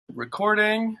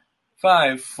Recording.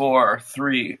 5, 4,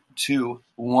 3, 2,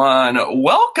 1.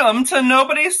 Welcome to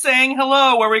Nobodies Saying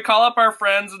Hello, where we call up our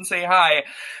friends and say hi.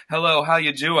 Hello, how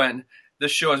you doing?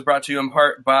 This show is brought to you in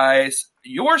part by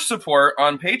your support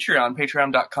on Patreon,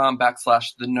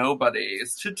 patreon.com/the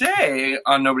Nobodies. Today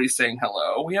on Nobodies Saying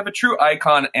Hello, we have a true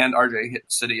icon, and RJ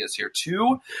City is here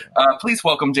too. Please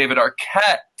welcome David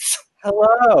Arquette.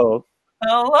 Hello.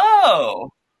 Hello.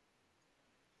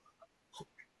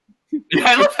 Yeah,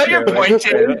 I love how you're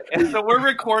pointing. So we're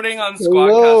recording on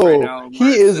Squadcast right now.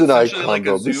 He is an icon, like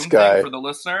though. a Zoom this guy. thing for the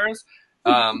listeners.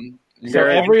 So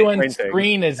everyone's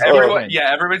screen is different.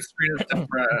 Everyone's screen is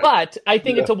different. But I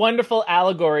think it's a wonderful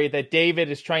allegory that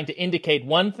David is trying to indicate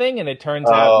one thing, and it turns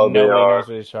out nobody knows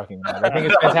what he's talking about. I think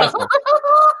it's fantastic.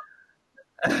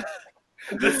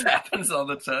 This happens all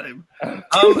the time.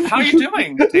 How are you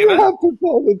doing, David? It happens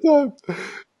all the time.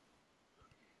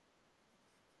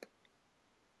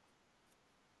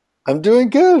 I'm doing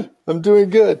good. I'm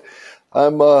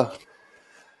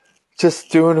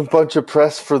just doing a bunch of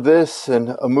press for this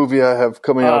and a movie I have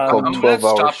coming out called 12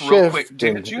 Hour Shift. Quick.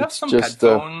 David, do you have some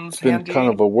headphones it's been handy?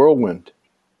 Kind of a whirlwind.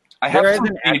 I have some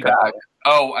feedback.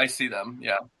 Oh, I see them.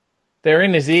 Yeah. They're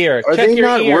in his ear. Are Check they your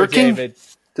not ear, working? David.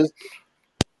 I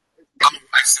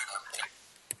see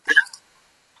them.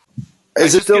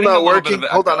 Is it still not working?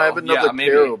 Hold on, I have another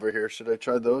pair over here. Should I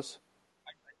try those?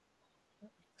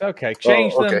 Okay,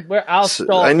 change them. I'll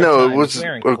stall. I know it was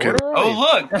wearing okay. corduroys.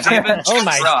 Oh look, David! Oh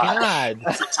my God,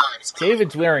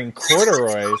 David's wearing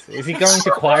corduroys. Is he going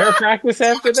to choir practice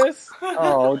after this?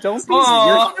 Oh, don't be!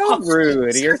 You're so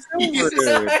rude. You're so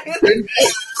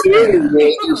rude.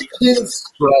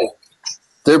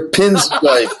 They're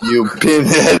pinstripe, you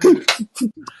pinhead.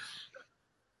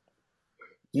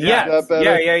 Yes.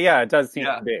 Yeah. It does seem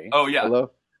to be. Oh yeah. Hello?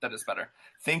 That is better.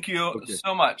 Thank you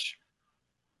so much.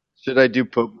 Should I do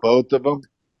both of them?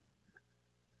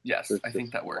 Yes, I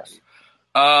think that works.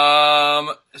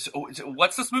 So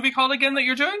what's this movie called again that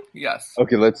you're doing? Yes.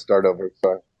 Okay, let's start over.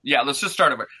 Sorry. Yeah, let's just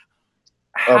start over.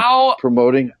 How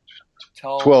promoting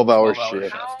 12-hour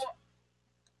shift.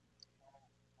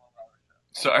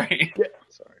 Sorry.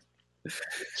 This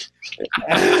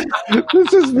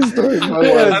is the story of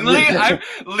my life. I'm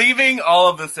leaving all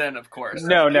of this in, of course.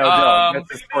 No, don't.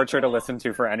 This is torture to listen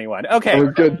to for anyone. Okay,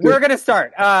 we're going to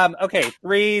start. Okay,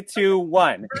 3, 2,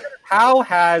 1. How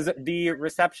has the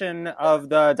reception of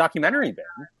the documentary been?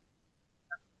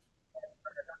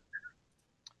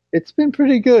 It's been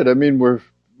pretty good. I mean, we're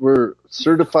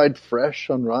certified fresh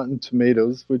on Rotten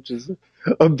Tomatoes, which is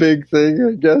a big thing,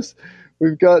 I guess.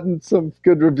 We've gotten some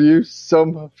good reviews,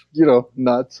 some,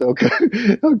 not so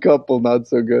good, a couple not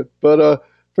so good. But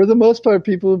for the most part,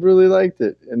 people have really liked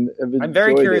it. And I'm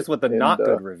very curious what the not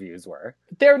good reviews were.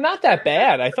 They're not that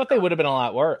bad. I thought they would have been a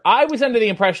lot worse. I was under the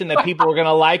impression that people were going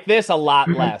to like this a lot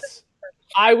less.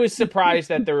 I was surprised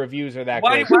that the reviews are that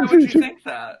good. Why would you think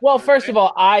that? Well, first of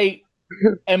all, I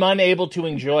am unable to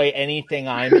enjoy anything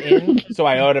I'm in, so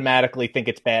I automatically think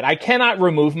it's bad. I cannot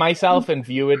remove myself and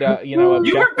view it, objectively.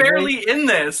 You were barely in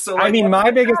this. So I mean,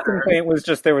 my biggest complaint was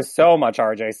just there was so much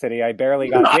RJ City. I barely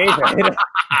got David.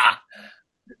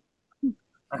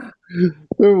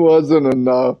 There wasn't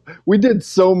enough. We did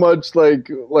so much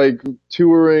like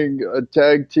touring,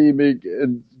 tag teaming,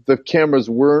 and the cameras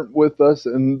weren't with us,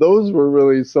 and those were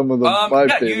really some of my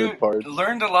favorite parts. You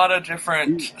learned a lot of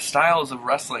different styles of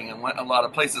wrestling and went a lot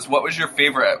of places. What was your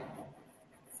favorite?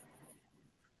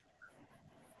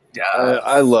 Yeah,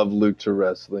 I love lucha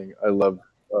wrestling. I love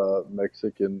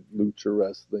Mexican lucha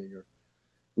wrestling or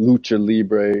lucha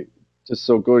libre. Just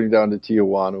so going down to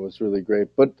Tijuana was really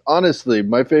great. But honestly,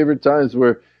 my favorite times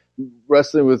were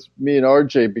wrestling with me and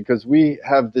RJ because we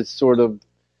have this sort of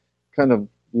kind of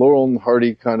Laurel and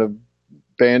Hardy kind of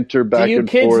banter back and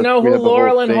forth. Do you kids know who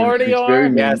Laurel and Hardy are?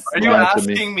 Yes. Are you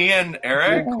asking me and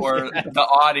Eric or the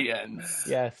audience?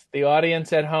 Yes, the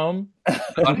audience at home.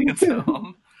 The audience at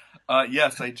home.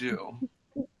 Yes, I do.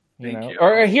 Thank you.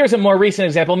 Or here's a more recent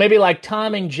example. Maybe like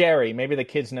Tom and Jerry. Maybe the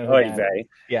kids know who that is.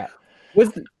 Yeah.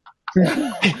 Was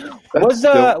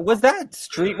that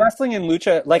street wrestling and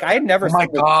lucha? Like I had never seen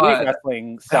street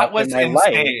wrestling stuff in my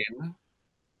life.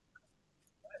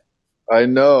 I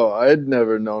know. I had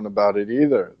never known about it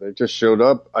either. They just showed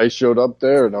up. I showed up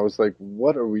there, and I was like,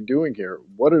 what are we doing here?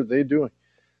 What are they doing?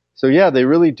 So, yeah, they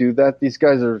really do that. These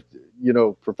guys are,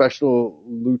 professional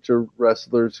lucha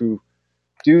wrestlers who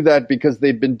do that because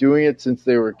they've been doing it since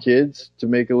they were kids to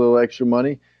make a little extra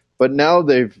money. But now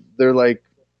they're like,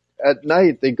 at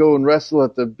night, they go and wrestle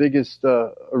at the biggest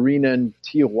arena in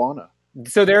Tijuana.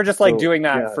 So they're just doing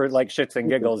that for like shits and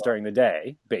giggles during the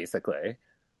day, basically.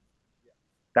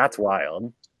 That's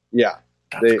wild. Yeah.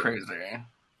 That's crazy.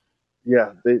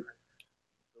 yeah,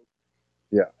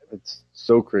 it's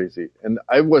so crazy. And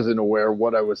I wasn't aware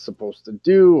what I was supposed to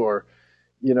do, or,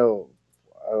 you know,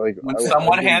 when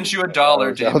someone hands you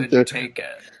 $1, David, you take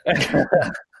it.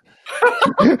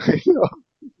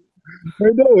 I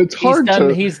know it's hard.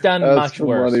 He's done much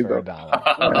worse money, for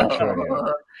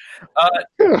 $1.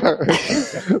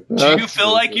 Do you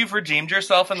feel like you've redeemed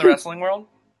yourself in the wrestling world?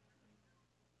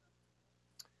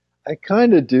 I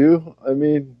kind of do. I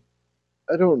mean,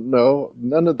 I don't know.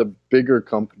 None of the bigger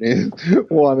companies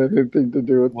want anything to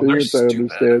do with me, which I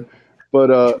understand.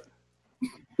 But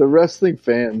the wrestling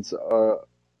fans,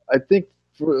 I think,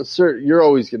 for a certain, you're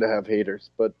always going to have haters,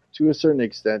 but to a certain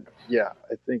extent, yeah,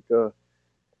 I think.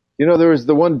 There was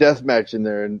the one death match in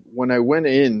there, and when I went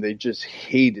in, they just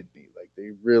hated me. Like, they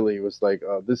really was like,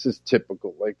 "Oh, this is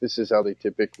typical. Like, this is how they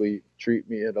typically treat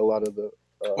me at a lot of the."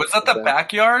 Was that the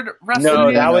backyard wrestling?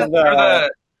 No, that was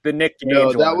the Nick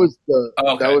Gage one. That was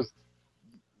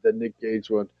the Nick Gage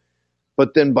one.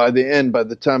 But then by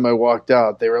the time I walked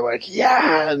out, they were like,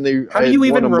 "Yeah!" And how do you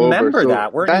even remember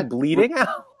that? Weren't you bleeding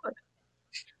out?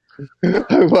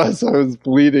 I was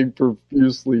bleeding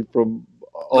profusely from.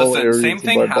 Listen, same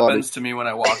thing happens to me when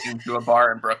I walk into a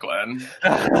bar in Brooklyn.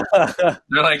 They're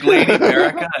like, Lady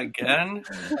Berica again?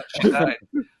 She died.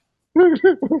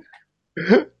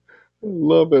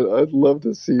 Love it. I'd love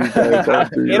to see you guys all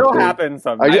do It'll happen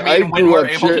sometime. When we're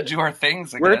able to do our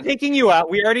things again. We're taking you out.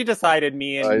 We already decided,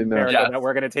 me and Berica, that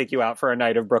we're going to take you out for a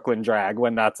night of Brooklyn drag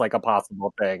when that's like a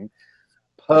possible thing.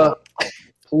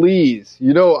 Please.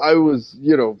 I was,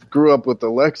 grew up with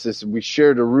Alexis, and we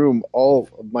shared a room all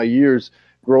of my years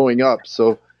growing up,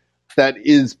 so that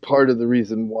is part of the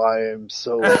reason why I'm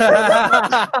so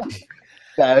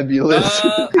fabulous.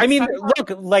 I mean,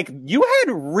 look, like, you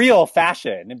had real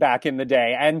fashion back in the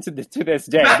day, and to this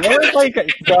day, there was like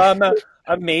some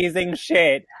amazing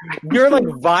shit. You're like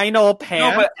vinyl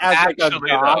pants as like a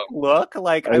goth look.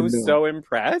 Like, I was so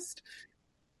impressed.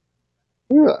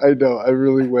 Yeah, I know. I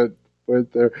really went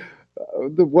there.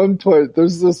 The one point,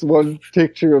 there's this one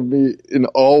picture of me in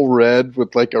all red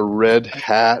with like a red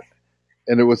hat,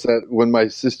 and it was when my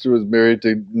sister was married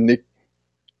to Nick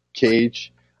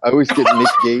Cage. I always get Nick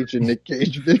Gage and Nick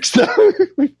Cage mixed up.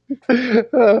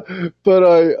 But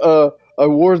I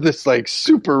wore this like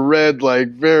super red, like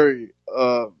very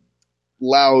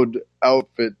loud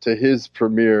outfit to his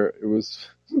premiere. It was.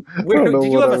 Did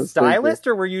you have a stylist,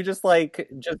 or were you just like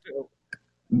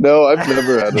No, I've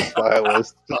never had a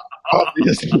stylist.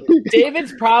 Obviously.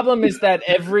 David's problem is that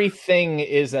everything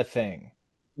is a thing.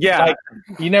 Yeah. Like,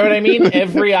 you know what I mean?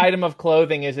 Every item of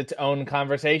clothing is its own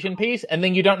conversation piece, and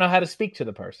then you don't know how to speak to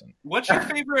the person. What's your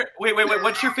favorite... Wait.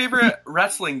 What's your favorite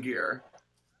wrestling gear?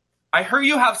 I heard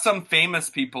you have some famous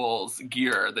people's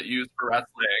gear that you use for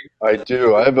wrestling. I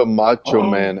do. I have a Macho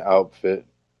Man outfit.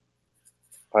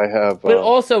 I have... But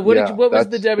also, what was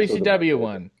the WCW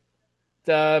one?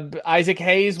 The Isaac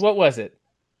Hayes, what was it?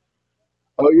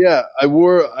 Oh yeah, I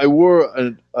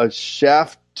wore a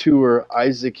Shaft Tour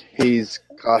Isaac Hayes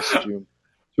costume,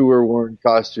 tour worn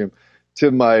costume,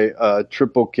 to my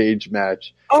triple cage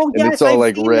match. Oh yes, and it's all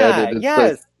like red. That. And it's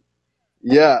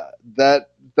yes.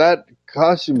 That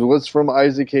costume was from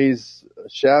Isaac Hayes'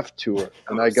 Shaft Tour,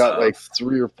 and I got like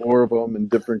 3 or 4 of them in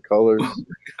different colors.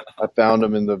 I found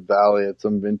them in the Valley at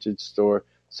some vintage store,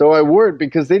 so I wore it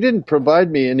because they didn't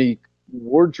provide me any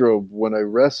wardrobe when I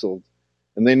wrestled,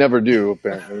 and they never do.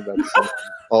 Apparently, that's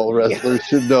all wrestlers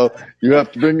should know. You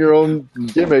have to bring your own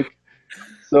gimmick.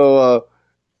 So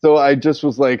I just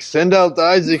was like, send out the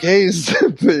Isaac Hayes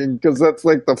thing, because that's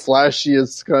like the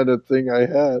flashiest kind of thing I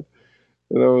had.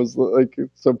 And I was like,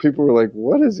 so people were like,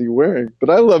 what is he wearing? But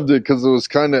I loved it because it was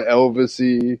kind of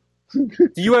Elvis-y.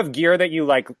 Do you have gear that you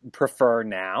like prefer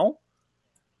now?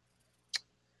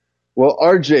 Well,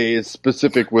 RJ is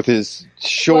specific with his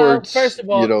shorts, well, first of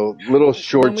all, little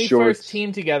short when we shorts. First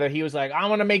teamed together, he was like, I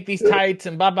want to make these tights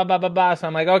and blah, blah, blah, blah, blah. So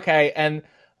I'm like, okay. And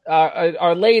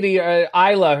our lady,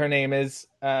 Isla, her name is,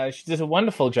 she does a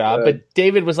wonderful job. But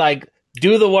David was like,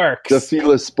 do the works. The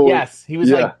Fila Sport. Yes. He was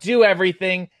like, do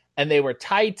everything. And they were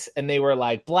tights, and they were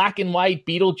like black and white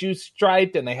Beetlejuice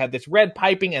striped, and they had this red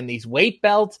piping and these weight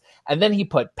belts. And then he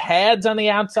put pads on the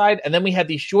outside, and then we had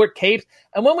these short capes.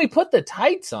 And when we put the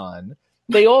tights on,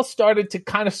 they all started to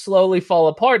kind of slowly fall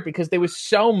apart because there was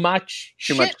so much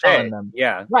shit on them.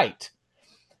 Yeah. Right.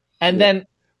 And then...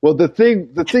 Well, the thing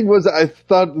was, I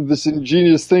thought this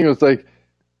ingenious thing was like,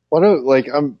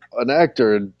 I'm an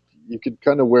actor, and you could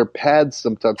kind of wear pads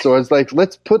sometimes. So I was like,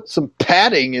 let's put some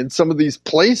padding in some of these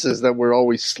places that we're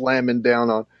always slamming down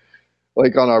on,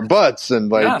 like on our butts,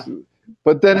 and like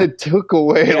but then it took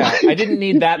away. Yeah, like, I didn't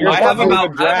need that much. I have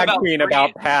about drag queen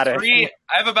about padding.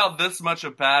 I have about this much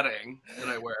of padding that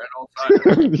I wear at all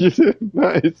times.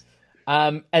 Nice.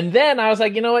 And then I was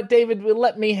like, you know what, David,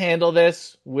 let me handle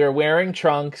this. We're wearing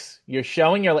trunks. You're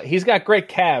showing your. He's got great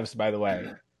calves, by the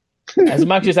way. As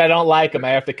much as I don't like him,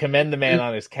 I have to commend the man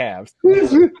on his calves.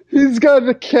 He's got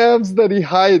the calves that he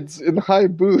hides in high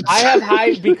boots. I have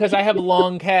high because I have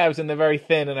long calves and they're very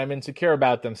thin, and I'm insecure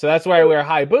about them. So that's why I wear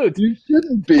high boots. You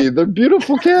shouldn't be. They're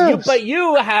beautiful calves. But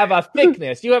you have a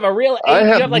thickness. You have a real. I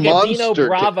have you have like a Dino monster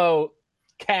Bravo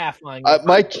calf on you.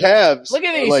 my calves. Look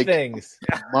at these things.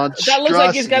 Monstrosity. That looks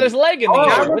like he's got his leg in the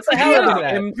air. What the hell is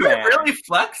that? You're really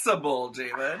flexible,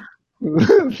 David.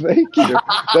 Thank you.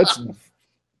 That's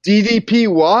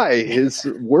DDPY, his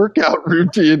workout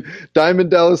routine. Diamond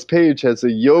Dallas Page has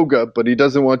a yoga, but he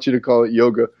doesn't want you to call it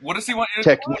yoga. What does he want you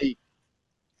to call it? Technique.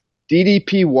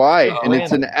 DDPY, and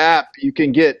it's an app you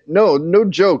can get. No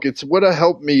joke. It's what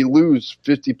helped me lose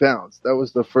 50 pounds. That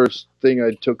was the first thing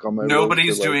I took on my.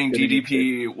 Nobody's doing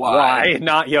DDPY. Why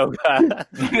not yoga?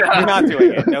 You're not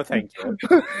doing it. No, thank you.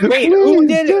 Wait,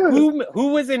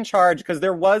 who was in charge? Because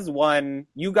there was one.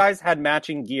 You guys had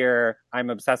matching gear. I'm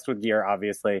obsessed with gear,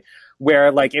 obviously.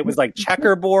 Where like it was like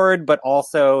checkerboard, but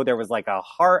also there was like a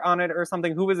heart on it or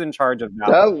something. Who was in charge of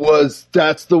that?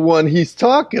 That's the one he's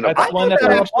talking about. That's one that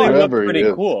actually looked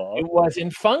pretty cool. It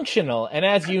wasn't functional, and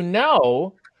as you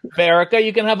know, Verica,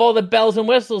 you can have all the bells and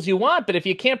whistles you want, but if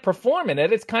you can't perform in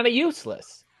it, it's kind of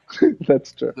useless.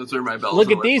 That's true. Those are my bells.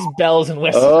 Look at these bells and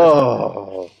whistles.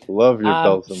 Oh, love your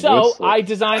bells and whistles. So I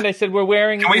designed. I said we're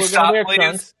wearing. Can we stop, please?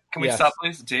 Trunks. Can we stop,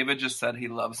 please? David just said he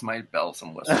loves my bells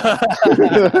and whistles.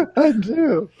 I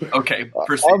do. Okay,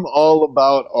 proceed. I'm all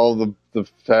about all the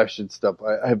fashion stuff.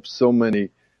 I have so many.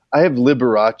 I have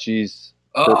Liberace's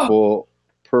purple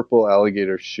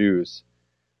alligator shoes.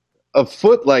 A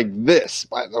foot like this,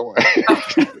 by the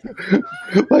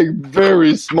way. Like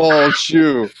very small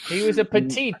shoe. He was a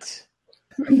petite.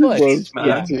 Petite.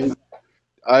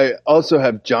 I also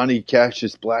have Johnny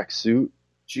Cash's black suit.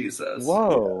 Jesus.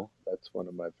 Whoa. Yeah, that's one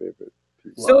of my favorite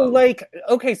people. So, like,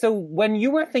 okay, so when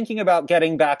you were thinking about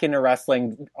getting back into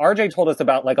wrestling, RJ told us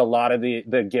about, like, a lot of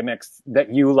the gimmicks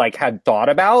that you, like, had thought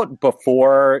about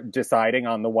before deciding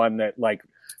on the one that, like,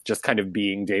 just kind of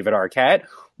being David Arquette.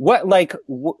 What, like,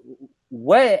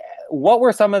 what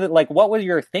were some of the, like, what was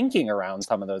your thinking around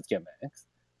some of those gimmicks?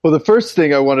 Well, the first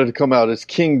thing I wanted to come out as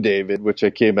King David, which I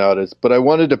came out as, but I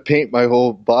wanted to paint my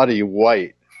whole body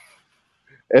white.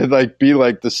 And like be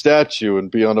like the statue and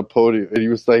be on a podium. And he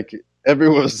was like,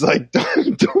 everyone was like,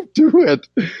 don't do it.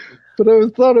 But I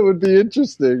thought it would be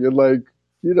interesting and like,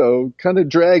 you know, kind of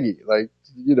draggy, like,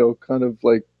 you know, kind of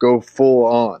like go full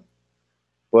on.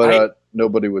 But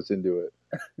nobody was into it.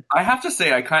 I have to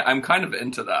say, I'm kind of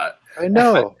into that. I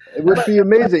know. It would be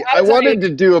amazing. I wanted to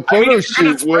do a photo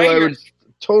shoot where I would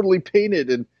totally paint it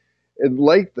and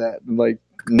like that and like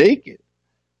naked.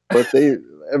 But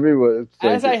everyone.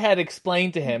 As I had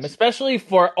explained to him, especially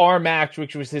for our match,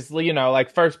 which was his, you know,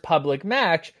 like first public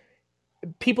match,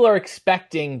 people are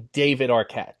expecting David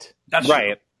Arquette. That's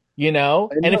right. You know?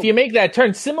 And if you make that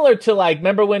turn, similar to like,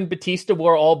 remember when Batista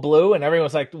wore all blue and everyone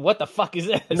was like, what the fuck is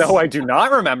this? No, I do not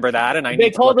remember that. And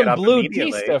they called him Blue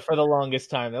Batista for the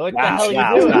longest time. They're like, what the hell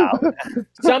are you doing?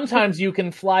 Sometimes you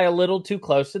can fly a little too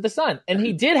close to the sun. And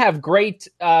he did have great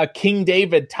King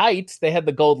David tights. They had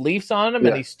the gold leaves on them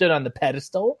and he stood on the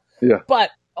pedestal. Yeah. But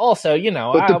also, you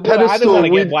know, I didn't want to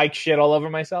get white shit all over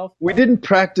myself. We didn't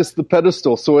practice the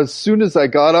pedestal, so as soon as I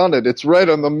got on it, it's right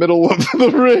on the middle of the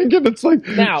ring, and it's like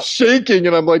shaking,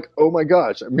 and I'm like, oh my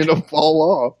gosh, I'm going to fall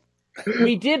off.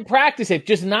 We did practice it,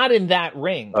 just not in that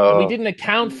ring. We didn't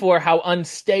account for how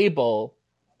unstable,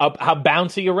 how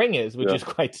bouncy a ring is, which is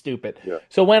quite stupid. Yeah.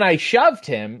 So when I shoved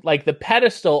him, like the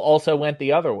pedestal also went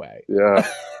the other way. Yeah.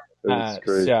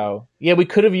 Great. So, yeah, we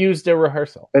could have used a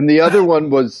rehearsal. And the other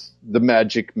one was the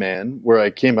Magic Man, where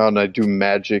I came out and I do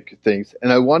magic things.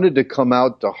 And I wanted to come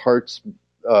out to Hart's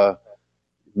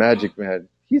Magic Man.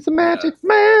 He's a magic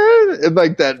man! And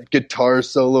like that guitar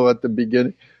solo at the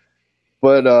beginning.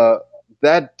 But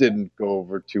that didn't go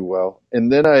over too well.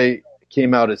 And then I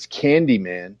came out as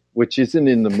Candyman, which isn't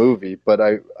in the movie, but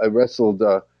I wrestled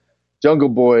Jungle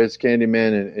Boy as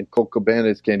Candyman and Colt Cabana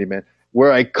as Candyman,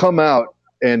 where I come out.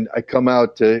 And I come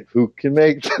out to who can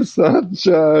make the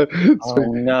sunshine. Oh,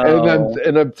 no.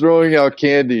 And I'm throwing out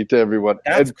candy to everyone.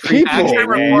 That's and people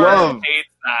love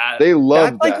that. They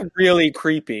love that. That's like really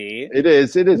creepy. It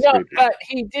is creepy. But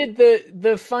he did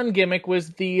the fun gimmick was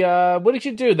the what did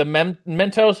you do? The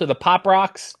Mentos or the Pop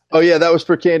Rocks? Oh yeah, that was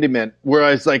for Candyman, where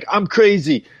I was like, I'm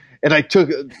crazy. And I took,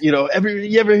 you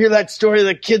ever hear that story of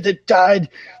the kid that died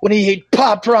when he ate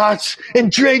Pop Rocks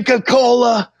and drank a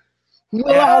cola?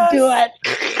 Well, I'll do it.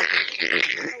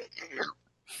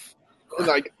 And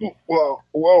like,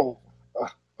 whoa.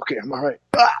 Okay, I'm all right.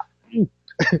 That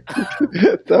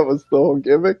was the whole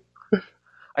gimmick.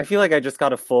 I feel like I just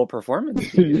got a full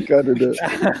performance. You got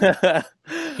it.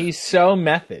 He's so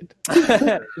method.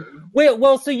 Wait,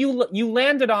 well, so you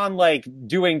landed on like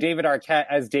doing David Arquette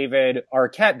as David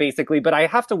Arquette, basically. But I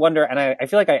have to wonder, and I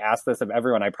feel like I asked this of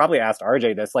everyone. I probably asked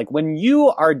RJ this. Like, when you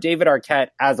are David Arquette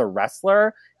as a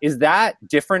wrestler, is that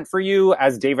different for you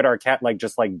as David Arquette, like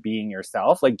just like being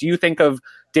yourself? Like, do you think of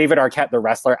David Arquette, the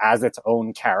wrestler, as its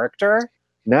own character?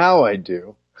 Now I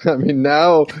do. I mean,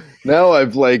 now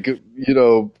I've like,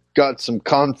 got some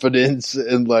confidence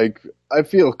and like, I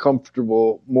feel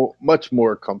comfortable, much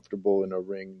more comfortable in a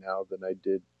ring now than I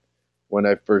did when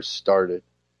I first started.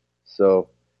 So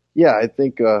yeah, I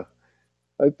think there's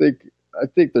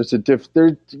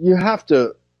a you have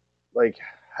to like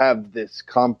have this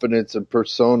confidence and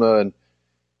persona, and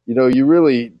you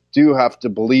really do have to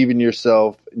believe in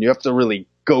yourself, and you have to really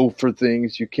go for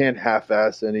things. You can't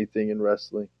half-ass anything in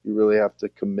wrestling. You really have to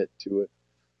commit to it.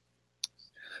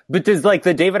 But does like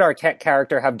the David Arquette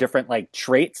character have different like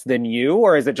traits than you,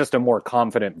 or is it just a more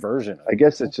confident version? I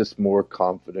guess it's just more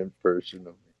confident version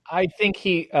of me. I think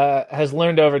he has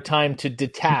learned over time to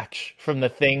detach from the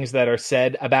things that are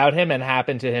said about him and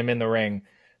happen to him in the ring.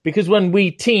 Because when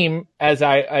we team, as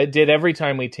I did every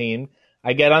time we teamed,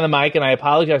 I get on the mic and I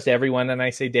apologize to everyone and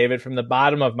I say, David, from the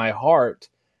bottom of my heart,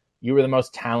 you were the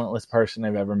most talentless person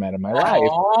I've ever met in my life.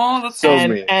 Oh, that's so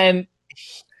mean. And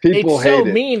People it's so hate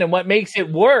it. mean, and what makes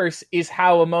it worse is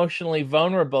how emotionally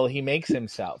vulnerable he makes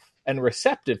himself and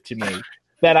receptive to me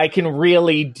that I can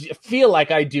really feel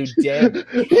like I do damage.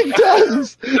 He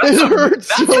does. It hurts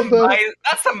so bad.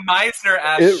 That's a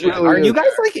Meisner-ass It shit. really Are is. you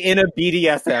guys like in a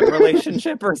BDSM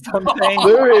relationship or something?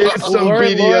 There is some Laurel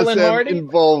and BDSM Hardy?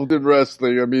 involved in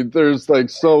wrestling. I mean, there's like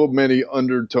so many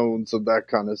undertones of that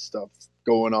kind of stuff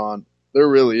going on. There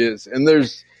really is. And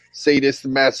there's sadists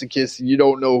and masochists, and you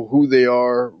don't know who they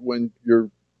are when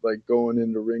you're like going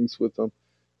into rings with them.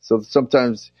 So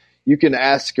sometimes you can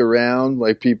ask around,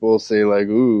 like people say like,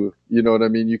 ooh, you know what I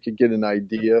mean? You can get an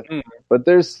idea. But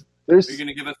there's Are you going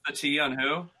to give us the tea on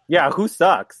who? Yeah, who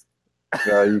sucks?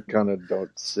 you kind of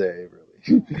don't say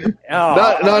really.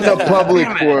 Oh. Not in a public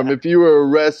Damn it. forum. If you were a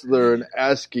wrestler and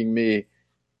asking me,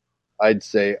 I'd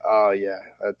say, oh yeah,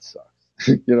 that sucks.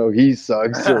 He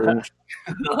sucks.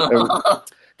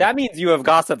 That means you have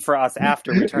gossip for us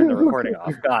after we turn the recording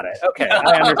off. Got it. Okay,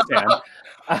 I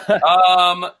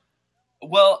understand.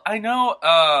 Well, I know.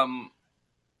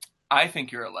 I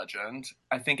think you're a legend.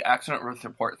 I think Accident Earth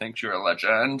Report thinks you're a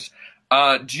legend.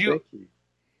 Do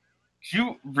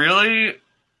you really?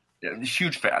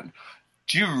 Huge fan.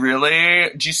 Do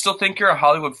you still think you're a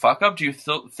Hollywood fuck up? Do you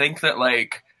still think that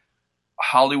like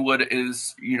Hollywood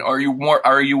is, are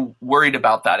you worried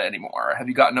about that anymore? Have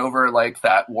you gotten over like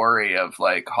that worry of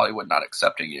like Hollywood not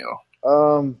accepting you?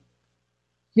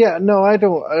 Yeah, no, I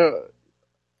don't.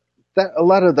 That a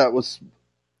lot of that was.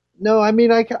 No, I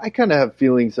mean, I kind of have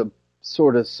feelings of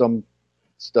sort of some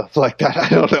stuff like that. I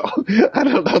don't know.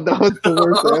 That was the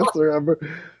worst answer ever.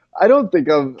 I don't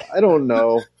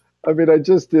know. I mean, I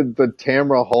just did the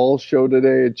Tamra Hall show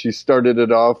today, and she started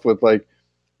it off with like,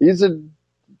 he's been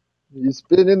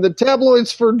in the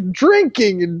tabloids for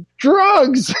drinking and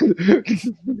drugs.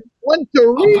 Went to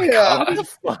rehab.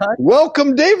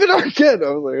 Welcome, David Arquette.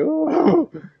 I was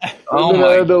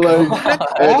like,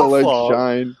 I had to like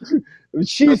shine.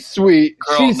 She's sweet.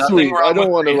 Girl, She's nothing sweet. wrong I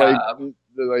don't with want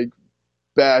to like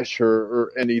bash her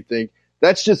or anything.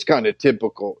 That's just kind of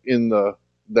typical in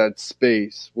that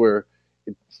space where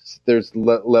there's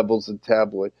levels of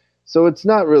tabloid. So it's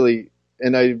not really.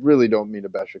 And I really don't mean to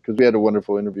bash her because we had a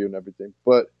wonderful interview and everything.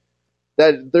 But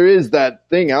that there is that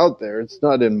thing out there. It's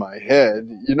not in my head.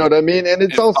 You know what I mean? And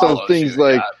it's also things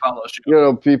like,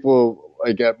 people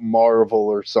like at Marvel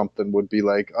or something would be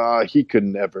like, he could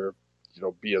never,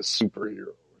 be a superhero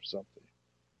or something.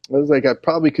 I was like, I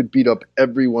probably could beat up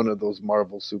every one of those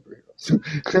Marvel superheroes.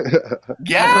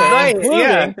 Yeah, Right.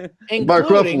 Yeah. Mark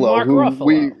Ruffalo, who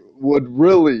we would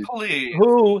really. Please.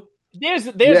 Who there's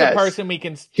Yes. a person we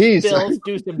can He's-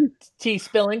 do some tea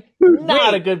spilling.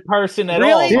 Not a good person at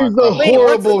Really? all. He's Mark a Ruffalo. Wait, what's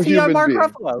horrible the tea on human Mark being.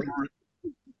 Ruffalo?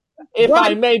 If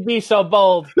What? I may be so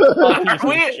bold.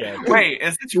 Wait,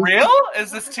 is this real?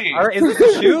 Is this tea? Is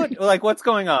this a shoot? Like, what's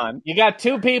going on? You got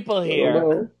two people I don't here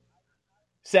know.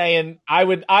 saying I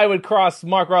would cross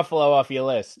Mark Ruffalo off your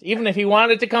list, even if he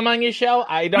wanted to come on your show.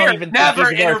 I don't We're even never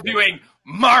think he's worth it. interviewing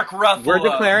Mark Ruffalo. We're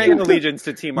declaring an allegiance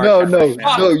to Team Mark. No,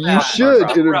 Ruffalo. you should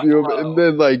interview him and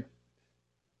then like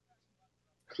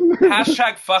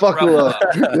hashtag fuck Ruffalo.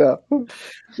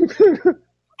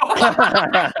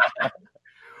 Yeah.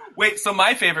 Wait, so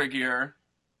my favorite gear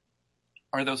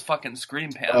are those fucking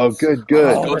Scream pants. Oh, good.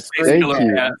 Thank you.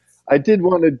 Pants. I did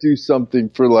want to do something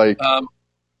for like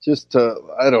just to,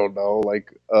 I don't know,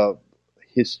 like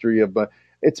history of my.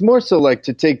 It's more so like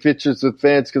to take pictures with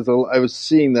fans because I was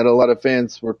seeing that a lot of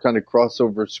fans were kind of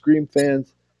crossover Scream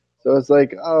fans. So I was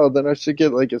like, oh, then I should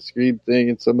get like a Scream thing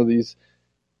in some of these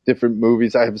different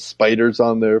movies. I have spiders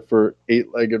on there for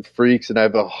Eight-Legged Freaks, and I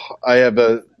have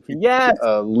a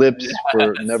lips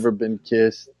for Never Been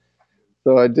Kissed.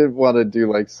 So I did want to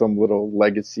do like some little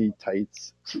legacy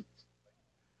tights.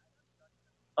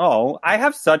 Oh, I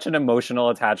have such an emotional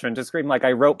attachment to Scream. Like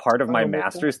I wrote part of my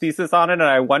master's thesis on it, and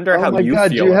I wonder how you feel.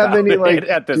 Do you have any like?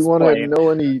 At this do you want to know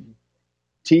any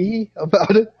tea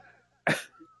about it?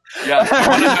 Yeah.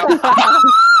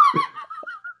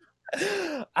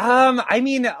 I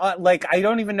mean, like I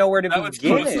don't even know where to begin. Was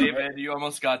close, David. You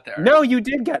almost got there. No, you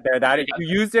did get there. You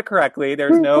used it correctly.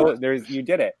 You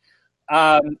did it.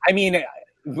 I mean,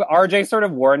 RJ sort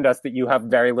of warned us that you have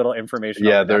very little information.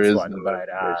 Yeah, on the there is one, no but,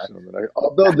 information.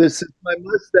 Although this is my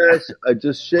mustache, I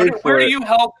just shaved Where do you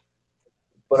help?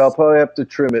 But I'll probably have to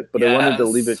trim it. But I wanted to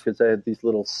leave it because I had these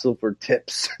little silver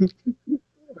tips.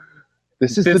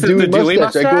 This is the Dewey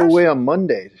mustache. I go away on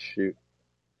Monday to shoot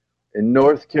in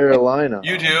North Carolina.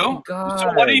 You do? Oh, God. So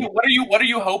what are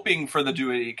you hoping for the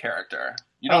Dewey character?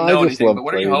 You don't know anything, but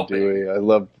what are you hoping? Dewey. I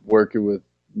love working with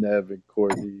Nev and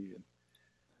Courtney.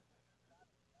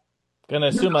 Gonna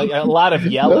assume a lot of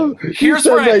yelling. Here's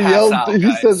where I pass out,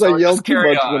 He says I yell too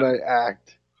much when I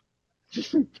act.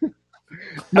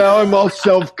 Now I'm all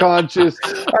self-conscious.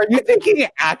 Are you thinking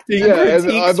acting? Yeah,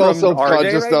 and I'm all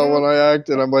self-conscious right now when I act,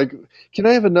 and I'm like, can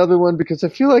I have another one? Because I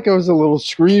feel like I was a little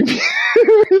screamy.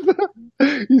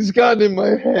 He's gotten in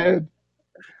my head.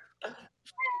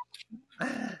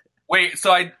 Wait,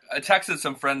 so I texted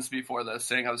some friends before this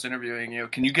saying I was interviewing you.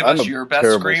 Can you give us your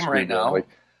best scream right now? Like,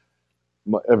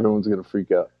 everyone's going to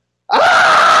freak out.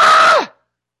 Ah!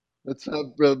 That's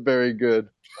not very good.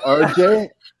 RJ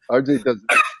does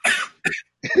it.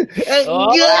 Oh,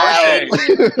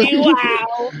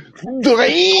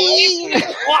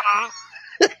 wow.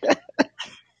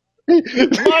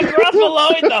 Mark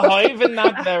Ruffalo in the Hive,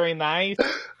 not very nice.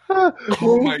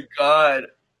 Oh my god.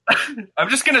 I'm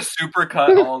just gonna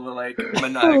supercut all the like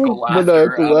maniacal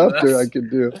laughter I can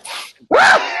do.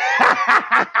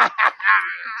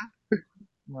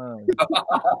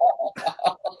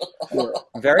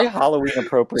 Very Halloween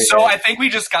appropriate. So I think we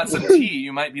just got some tea.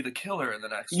 You might be the killer in the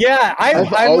next. Yeah,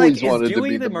 I've I'm always like, wanted is to Dewey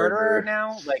be the murderer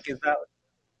now? Like, is that?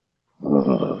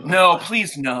 No,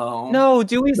 please no. No,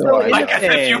 Dewey's so like as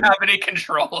if you have any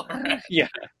control over it. Yeah.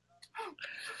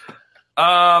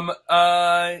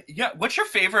 Yeah. What was your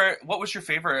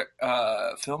favorite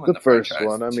film? The first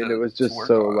one. I mean, it was just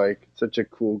so like such a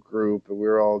cool group, and we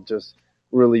were all just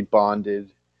really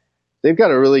bonded. They've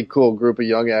got a really cool group of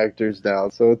young actors now,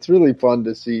 so it's really fun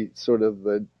to see sort of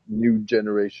the new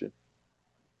generation.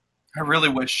 I really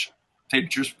wish they'd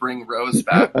just bring Rose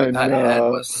back when that head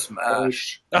was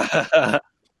smashed.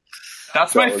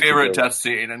 That's my favorite death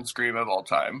scene in Scream of all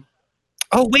time.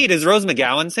 Oh, wait, is Rose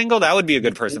McGowan single? That would be a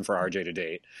good person for RJ to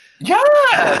date.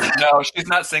 Yes! No, she's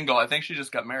not single. I think she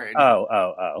just got married.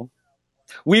 Oh.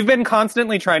 We've been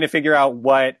constantly trying to figure out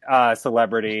what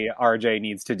celebrity RJ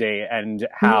needs to date and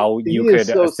how you could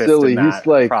assist in that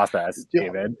process,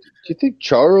 David. Do you think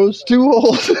Charo's too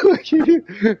old?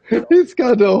 He's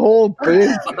got the whole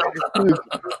thing.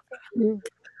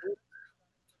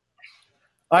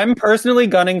 I'm personally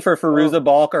gunning for Fairuza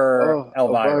Balk or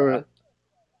Elvira.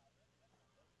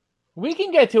 We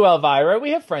can get to Elvira.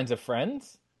 We have friends of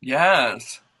friends.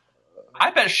 Yes.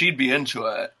 I bet she'd be into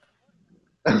it.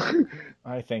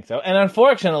 I think so. And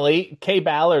unfortunately, Kay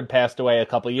Ballard passed away a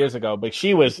couple years ago, but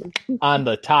she was on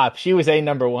the top. She was a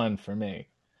number one for me.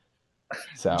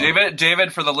 So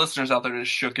David, for the listeners out there,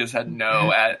 just shook his head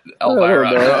no at Elvira.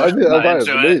 I mean, Elvira's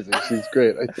amazing. She's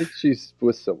great. I think she's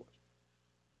with someone.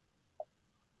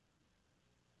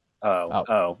 Oh.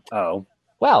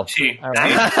 Well, all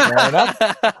right. Fair enough.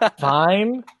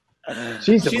 Fine.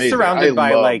 She's surrounded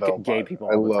by like gay people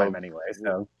all the time anyway.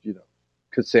 So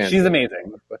Cassandra. She's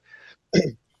amazing.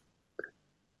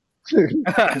 She's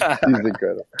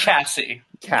incredible. Cassie.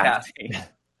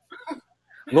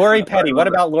 Lori Petty. What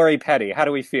about Lori Petty? How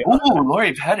do we feel? Ooh,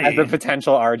 Lori Petty. As a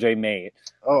potential RJ mate.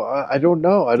 Oh, I don't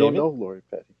know. I don't know Lori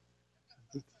Petty.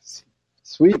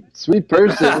 sweet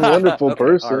person, wonderful Okay,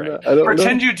 person. all right. I don't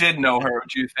Pretend know. you did know her.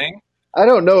 Do you think? I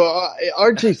don't know.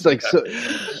 RJ's like so.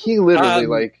 He literally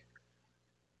like.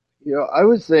 I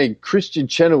was saying Christian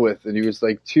Chenoweth, and he was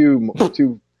like too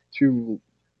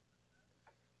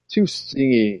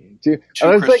singy.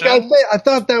 I was like, I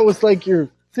thought that was like your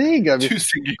thing. I mean, Too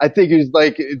singy. I think it was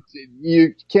like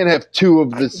you can't have two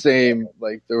of the same.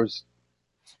 Like there was,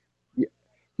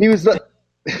 he was like,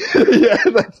 yeah.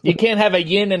 You can't have a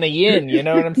yin and a yin. You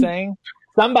know what I'm saying?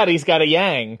 Somebody's got a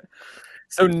yang.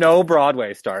 So no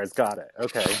Broadway stars. Got it.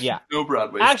 Okay. Yeah. No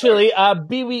Broadway. Actually,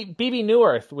 BB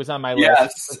Newirth was on my list.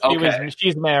 Yes. Okay.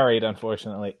 She's married,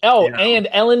 unfortunately. Oh, Yeah. and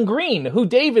Ellen Green, who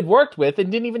David worked with and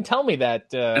didn't even tell me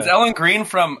that. Is Ellen Green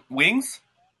from Wings?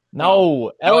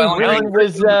 No, Ellen Green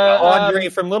was Audrey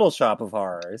from Little Shop of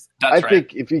Horrors. That's I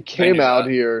think if he came knew out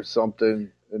that. here or something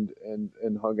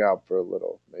and hung out for a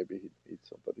little, maybe he'd meet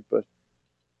somebody. But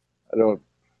I don't.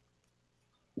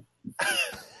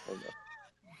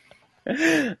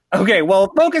 Okay,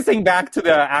 well, focusing back to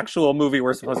the actual movie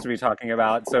we're supposed to be talking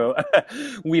about, so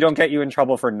we don't get you in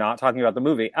trouble for not talking about the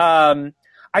movie. I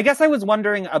guess I was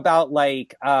wondering about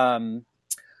like,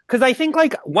 because I think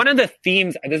like one of the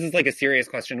themes, this is like a serious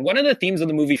question. One of the themes of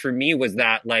the movie for me was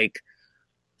that like,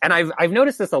 and I've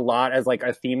noticed this a lot as like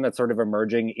a theme that's sort of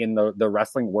emerging in the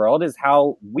wrestling world, is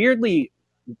how weirdly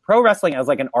pro wrestling as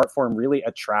like an art form really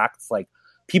attracts like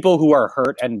people who are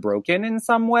hurt and broken in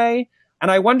some way. And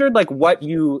I wondered, like,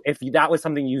 if that was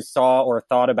something you saw or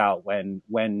thought about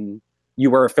when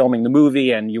you were filming the movie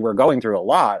and you were going through a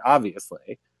lot,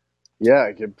 obviously.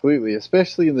 Yeah, completely.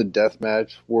 Especially in the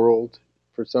deathmatch world,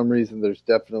 for some reason, there's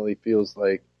definitely feels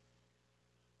like,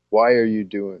 why are you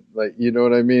doing, like, you know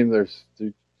what I mean? There's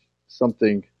some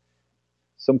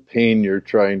pain you're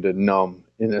trying to numb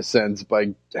in a sense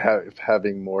by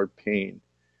having more pain.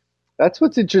 That's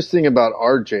what's interesting about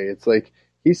RJ. It's like,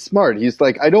 he's smart. He's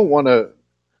like, I don't want to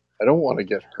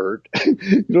get hurt.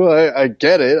 I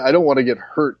get it. I don't want to get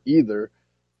hurt either.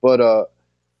 But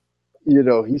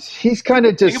he's kind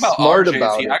of just smart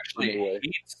about it. He actually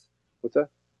hates. What's that?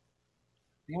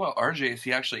 The thing about RJ is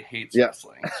he actually hates Yeah.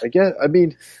 wrestling.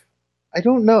 I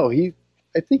don't know.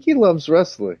 I think he loves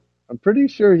wrestling. I'm pretty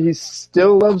sure he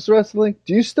still loves wrestling.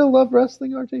 Do you still love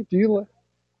wrestling, RJ? Do you?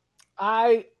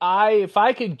 If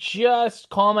I could just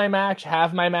call my match,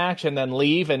 have my match, and then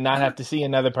leave and not have to see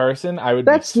another person, I would.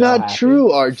 That's be so not happy. true,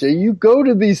 RJ. You go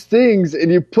to these things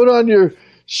and you put on your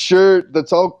shirt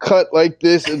that's all cut like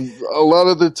this, and a lot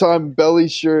of the time belly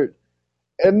shirt,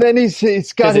 and then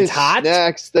he's got his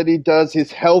snacks that he does,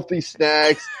 his healthy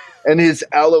snacks, and his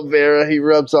aloe vera he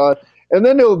rubs on, and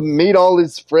then he'll meet all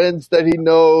his friends that he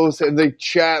knows, and they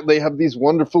chat. They have these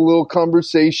wonderful little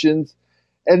conversations,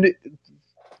 and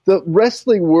the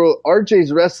wrestling world,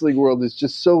 RJ's wrestling world, is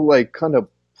just so like kind of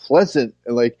pleasant,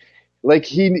 and like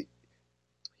he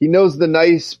knows the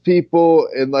nice people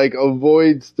and like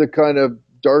avoids the kind of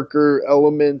darker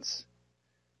elements.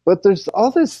 But there's all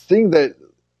this thing that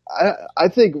I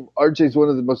think RJ's one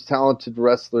of the most talented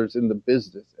wrestlers in the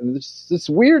business, and there's this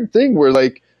weird thing where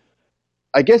like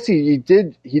I guess he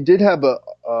did have a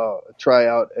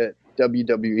tryout at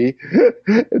WWE,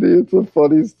 and it's a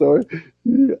funny story.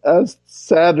 He asked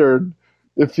Saturn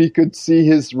if he could see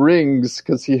his rings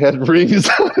because he had rings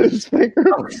on his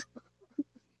fingers.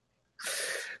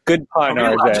 Good pun, Are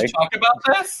we allowed RJ. to talk about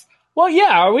this? Well,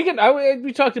 yeah,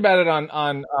 we talked about it on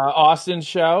Austin's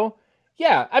show.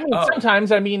 Yeah, I mean,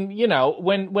 sometimes, I mean,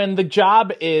 when the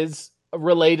job is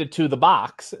related to the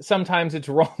box, sometimes it's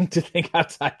wrong to think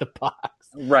outside the box.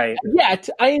 Right. Yet,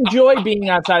 I enjoy being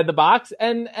outside the box,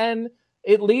 and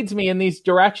it leads me in these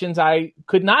directions I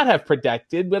could not have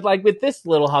predicted with this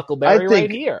little huckleberry right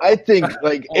here. I think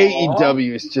like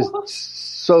AEW is just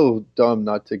so dumb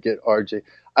not to get RJ.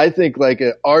 I think like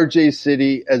a RJ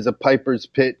City as a Piper's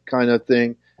Pit kind of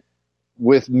thing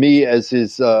with me as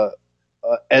his Ed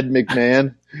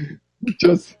McMahon.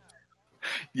 Just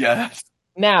yes.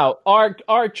 Now,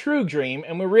 our true dream,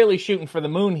 and we're really shooting for the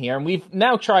moon here, and we've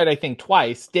now tried, I think,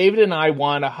 twice. David and I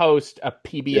want to host a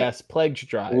PBS pledge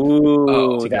drive.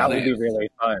 Ooh, that would be really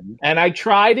fun. And I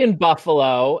tried in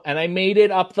Buffalo, and I made it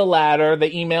up the ladder,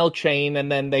 the email chain, and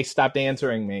then they stopped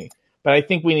answering me. But I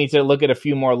think we need to look at a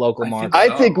few more local markets.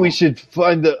 I think we should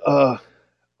find the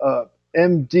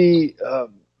MD.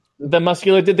 The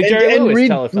Muscular did the Jerry Lewis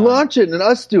telethon. Launch it and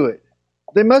us do it.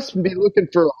 They must be looking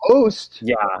for a host.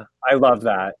 Yeah, I love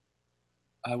that.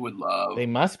 I would love. They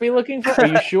must be looking for. Are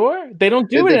you sure? They don't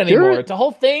do it anymore. It's a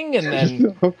whole thing, and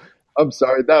then I'm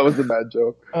sorry, that was a bad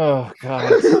joke. Oh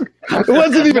God! It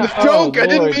wasn't even a joke. I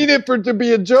didn't mean it to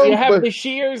be a joke. You have but... the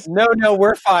shears. No,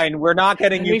 we're fine. We're not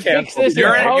getting you canceled. This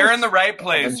you're in the right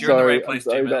place. I'm You're sorry, in the right place,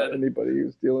 I'm sorry, David. not anybody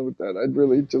who's dealing with that. I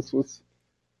really just was.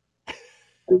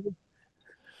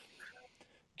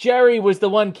 Jerry was the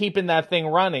one keeping that thing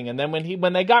running, and then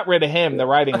when they got rid of him, the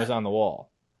writing was on the wall.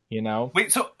 You know.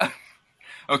 Wait, so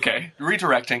okay,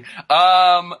 redirecting.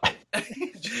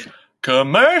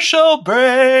 Commercial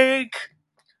break.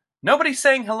 Nobody's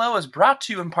Saying Hello is brought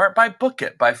to you in part by Book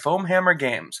It by Foamhammer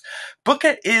Games. Book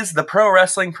It is the pro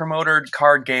wrestling promoter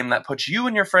card game that puts you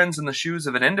and your friends in the shoes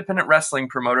of an independent wrestling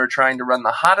promoter trying to run the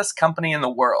hottest company in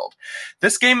the world.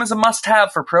 This game is a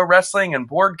must-have for pro wrestling and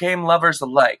board game lovers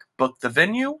alike. Book the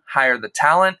venue, hire the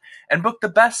talent, and book the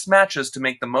best matches to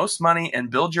make the most money and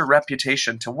build your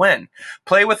reputation to win.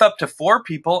 Play with up to 4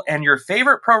 people and your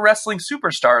favorite pro wrestling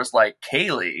superstars like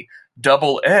Kaylee,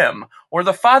 Double M, or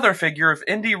the father figure of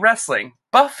indie wrestling,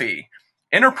 Buffy.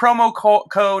 Enter promo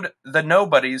code The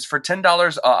Nobodies for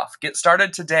 $10 off. Get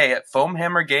started today at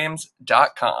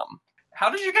foamhammergames.com. How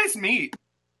did you guys meet?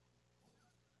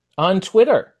 On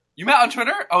Twitter. You met on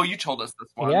Twitter? Oh, you told us this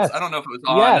once. Yes. I don't know if it was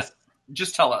on. Yes.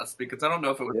 Just tell us, because I don't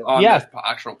know if it was on this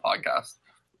actual podcast.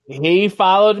 He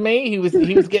followed me. He was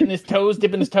dipping his toes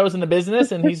in the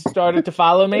business, and he started to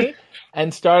follow me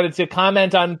and started to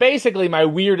comment on basically my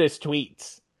weirdest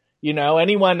tweets. You know,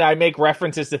 anyone I make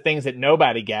references to things that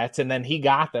nobody gets, and then he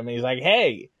got them. And he's like,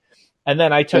 "Hey," and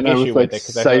then I took issue with it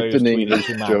because I thought he was tweeting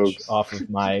too much jokes off of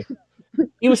my.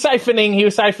 He was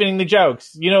siphoning the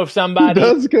jokes. You know, if somebody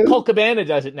Cole Cabana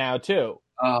does it now too.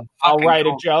 I'll write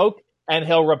a joke. And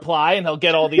he'll reply, and he'll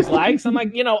get all these likes. I'm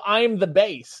like, I'm the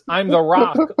base. I'm the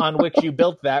rock on which you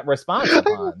built that response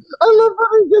upon. I love how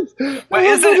he gets.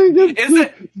 Is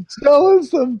it? Tell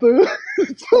us something.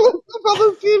 Tell us about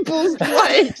other people's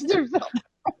likes or something.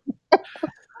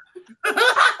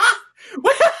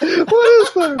 What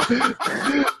is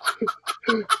that?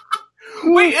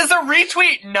 Wait, is a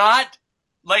retweet not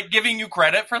like giving you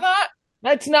credit for that?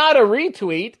 That's not a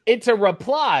retweet. It's a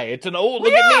reply. It's an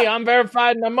look at me. I'm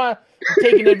verified, and I'm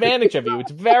taking advantage of you. It's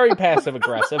very passive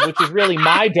aggressive, which is really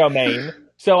my domain.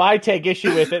 So I take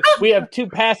issue with it. We have 2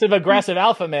 passive aggressive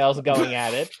alpha males going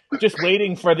at it, just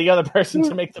waiting for the other person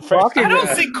to make the first. I don't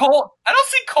see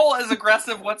Cole as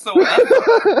aggressive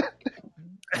whatsoever.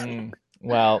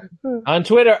 Well, on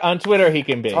Twitter he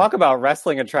can be. Talk about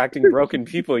wrestling attracting broken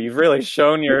people. You've really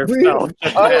shown yourself.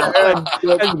 I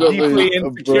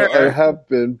have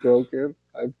been broken.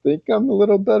 I think I'm a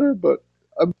little better, but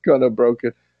I'm kind of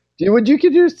broken. Would you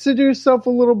consider yourself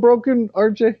a little broken,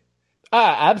 RJ?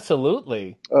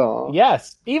 Absolutely. Oh.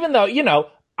 Yes. Even though,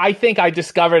 I think I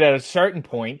discovered at a certain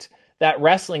point that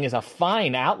wrestling is a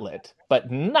fine outlet,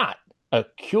 but not a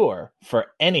cure for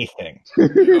anything.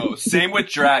 Oh, same with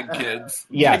drag, kids.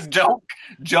 Yes. Don't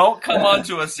come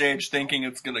onto a stage thinking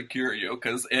it's going to cure you,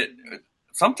 because it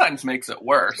sometimes makes it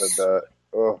worse.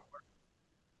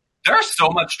 There's so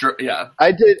much.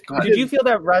 I did. Did you feel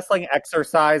that wrestling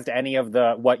exercised any of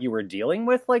what you were dealing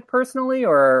with, like personally,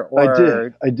 or?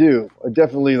 I do. I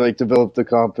definitely developed the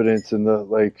confidence and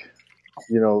the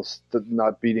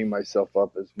not beating myself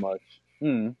up as much,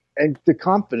 and the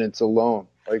confidence alone,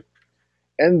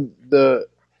 and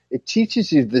it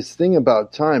teaches you this thing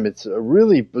about time. It's a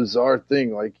really bizarre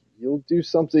thing. You'll do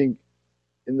something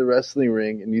in the wrestling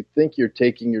ring and you think you're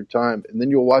taking your time, and then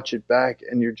you'll watch it back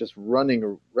and you're just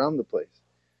running around the place.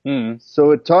 So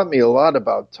it taught me a lot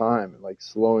about time,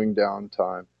 slowing down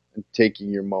time and taking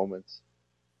your moments.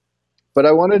 But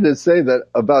I wanted to say that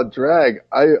about drag,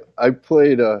 I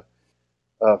played a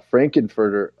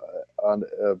Frankenfurter on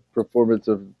a performance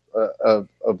of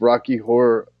Rocky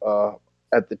Horror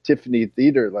at the Tiffany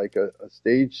Theater, a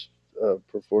stage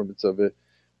performance of it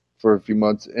for a few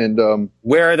months. And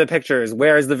where are the pictures?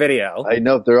 Where is the video? I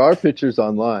know there are pictures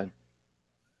online.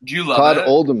 Do you love Todd it?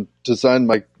 Oldham designed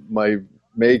my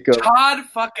makeup. Todd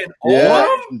fucking Oldham? Yeah,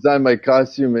 designed my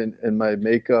costume and my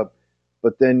makeup.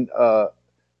 But then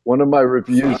one of my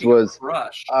reviews was,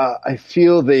 I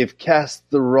feel they've cast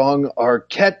the wrong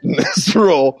Arquette in this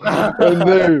role. And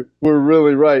they were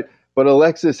really right. But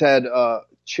Alexis had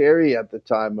Cherry at the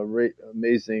time,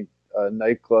 amazing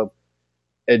nightclub.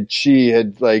 And she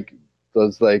had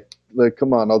was like,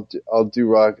 come on, I'll do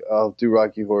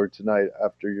Rocky Horror tonight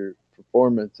after your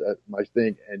performance at my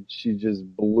thing, and she just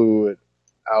blew it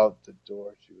out the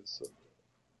door. She was so good.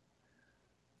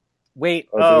 Wait,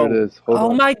 there it is. Hold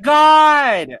on. My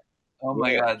god! Oh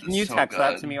my god! Can you text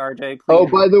that to me, RJ? Please? Oh,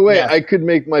 by the way, I could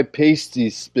make my pasty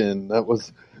spin. That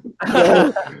was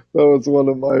one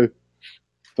of my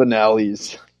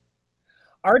finales.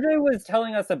 RJ was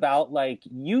telling us about like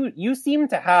you seem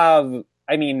to have,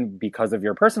 I mean, because of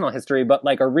your personal history, but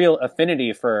like a real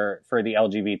affinity for the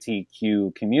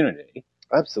LGBTQ community.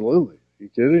 Absolutely. Are you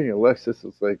kidding? Alexis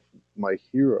was like my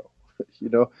hero,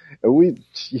 and we,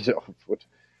 would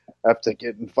have to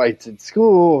get in fights in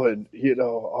school and,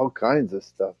 all kinds of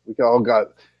stuff. We all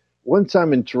got one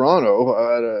time in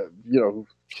Toronto,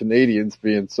 Canadians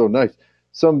being so nice.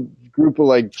 Some group of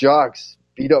like jocks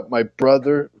beat up my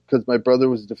brother because my brother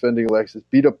was defending Alexis,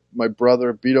 beat up my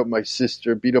brother, beat up my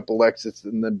sister, beat up Alexis,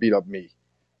 and then beat up me.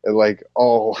 And like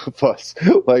all of us,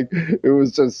 like it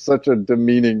was just such a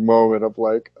demeaning moment of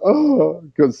like, oh,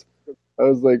 because I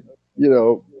was like,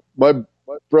 my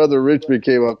brother Richmond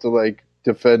came up to like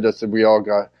defend us, and we all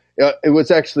got. It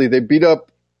was actually they beat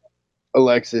up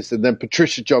Alexis, and then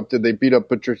Patricia jumped in. They beat up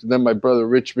Patricia, and then my brother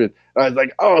Richmond. And I was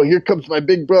like, oh, here comes my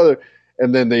big brother,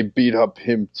 and then they beat up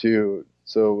him too.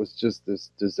 So it was just this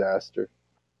disaster.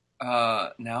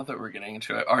 Now that we're getting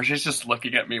into it, RJ's just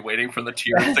looking at me, waiting for the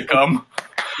tears to come.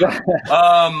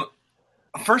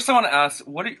 First, I want to ask,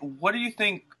 what do you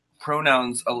think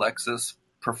pronouns Alexis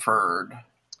preferred?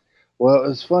 Well, it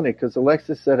was funny because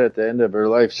Alexis said at the end of her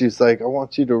life, she's like, I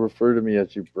want you to refer to me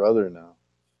as your brother now.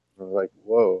 I was like,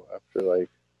 whoa, after like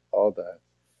all that.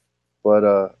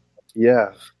 But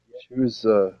yeah, she was,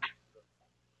 for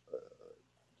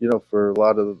a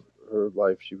lot of her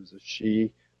life, she was a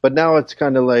she. But now it's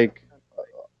kind of like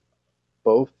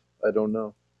both. I don't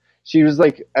know. She was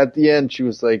like, at the end, she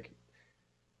was like,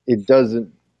 it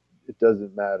doesn't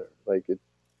matter. Like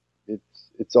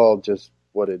it's all just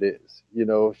what it is.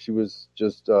 She was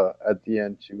just, at the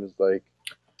end, she was like,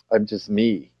 I'm just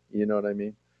me. You know what I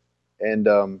mean? And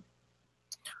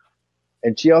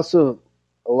she also,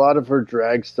 a lot of her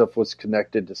drag stuff was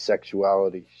connected to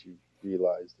sexuality. She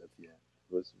realized at the end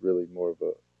it was really more of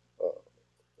a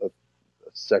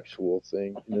sexual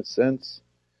thing in a sense,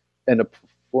 and a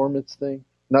performance thing.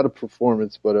 Not a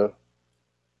performance, but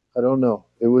I don't know.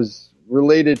 It was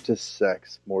related to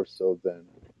sex more so than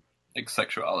like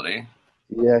sexuality.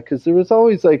 Yeah, because there was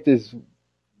always like this,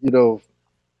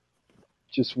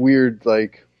 just weird,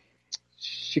 like,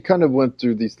 she kind of went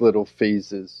through these little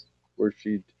phases where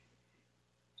she'd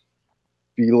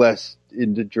be less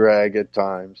into drag at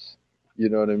times. You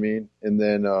know what I mean? And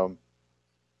then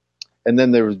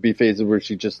there would be phases where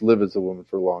she'd just live as a woman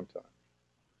for a long time.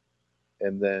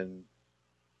 And then,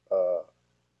 I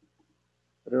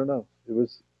don't know.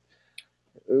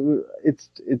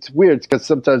 It's weird because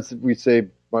sometimes we say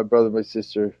my brother, my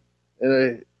sister,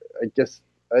 and I guess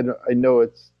I know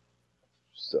it's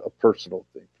a personal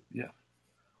thing. Yeah.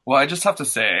 Well, I just have to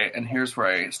say, and here's where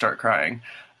I start crying,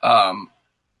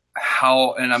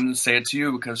 how, and I'm going to say it to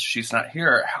you because she's not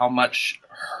here, how much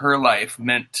her life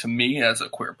meant to me as a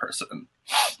queer person.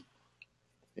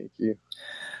 Thank you.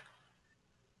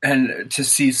 And to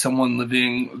see someone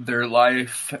living their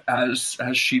life as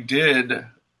she did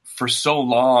for so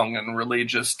long and really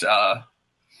just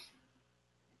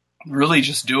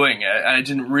doing it. I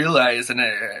didn't realize, and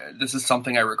this is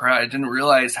something I regret, I didn't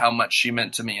realize how much she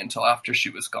meant to me until after she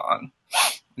was gone.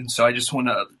 And so I just want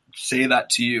to say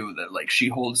that to you, that like she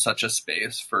holds such a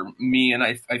space for me, and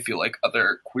I feel like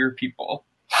other queer people.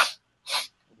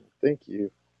 Thank you.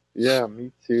 Yeah,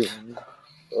 me too.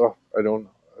 Oh, I don't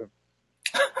know.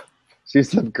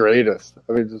 She's the greatest.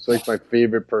 I mean, just like my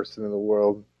favorite person in the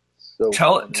world. So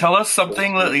tell us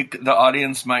something that like the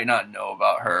audience might not know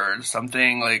about her.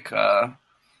 Something like, I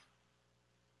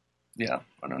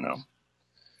don't know.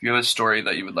 If you have a story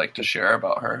that you would like to share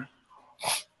about her.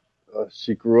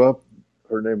 She grew up.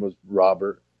 Her name was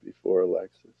Robert before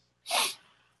Alexis.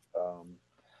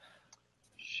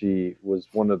 She was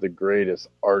one of the greatest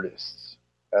artists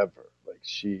ever. Like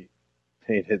she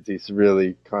painted these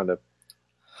really kind of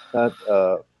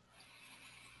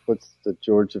what's the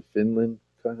George of Finland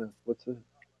kind of, what's it?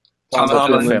 Tom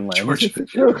of Finland.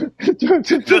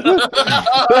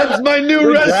 That's my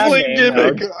new wrestling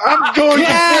gimmick. I'm going to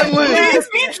Finland. Please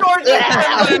be George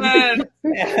of Finland.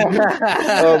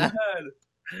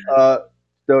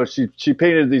 No, she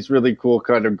painted these really cool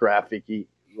kind of graphic-y,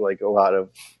 like a lot of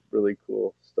really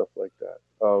cool stuff like that.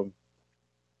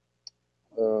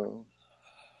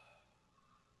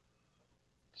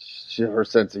 Her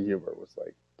sense of humor was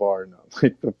like bar none,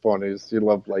 like the funniest. She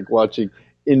loved like watching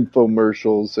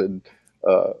infomercials and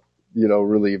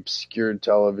really obscure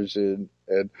television,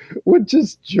 and would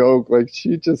just joke. Like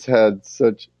she just had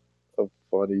such a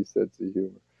funny sense of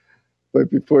humor. But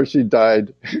before she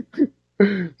died,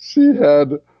 she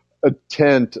had a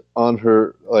tent on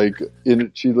her,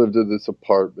 she lived in this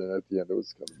apartment. At the end, it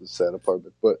was kind of a sad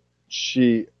apartment, but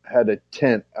she had a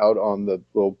tent out on the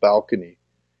little balcony.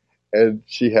 and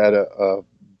she had a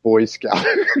Boy Scout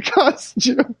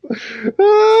costume.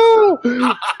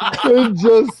 And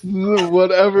just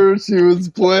whatever she was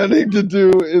planning to do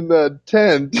in that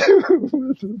tent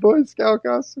with the Boy Scout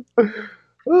costume.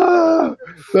 That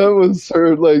was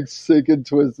her like sick and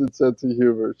twisted sense of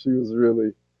humor. She was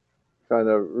really kind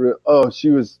of she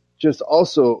was just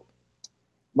also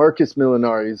Marcus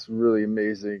Millinari is a really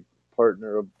amazing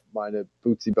partner of mine at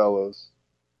Bootsy Bellows.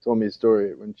 Told me a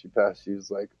story when she passed. She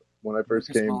was like, when I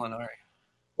first came. Molinari.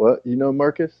 What? You know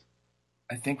Marcus?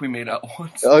 I think we made out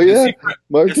once. Oh yeah,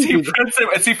 Marcus.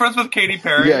 Is he friends with Katy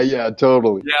Perry? Yeah,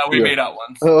 totally. Yeah, we made out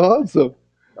once. Oh, awesome.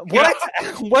 What?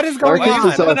 Yeah. What is going Marcus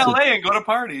on? is awesome. In LA and go to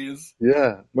parties.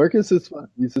 Yeah, Marcus is fun.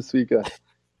 He's a sweet guy.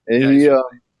 And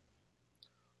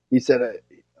he said,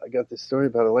 I got this story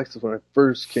about Alexis when I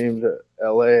first came to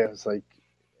LA. I was like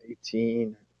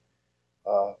 18.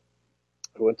 I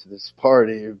went to this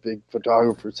party, a big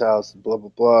photographer's house, and blah, blah,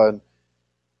 blah.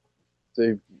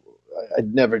 And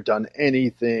I'd never done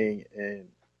anything. And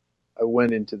I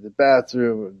went into the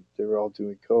bathroom, and they were all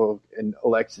doing coke. And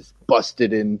Alexis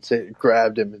busted in,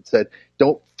 grabbed him, and said,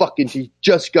 "Don't fucking, he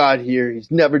just got here. He's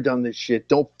never done this shit.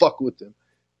 Don't fuck with him."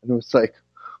 And it was like,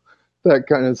 that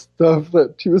kind of stuff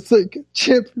that she was like a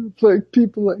champion, like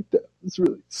people like that. It was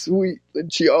really sweet.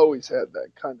 And she always had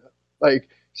that kind of, like,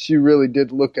 she really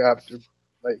did look after,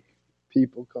 like,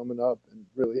 people coming up and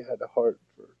really had a heart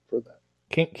for that.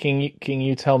 Can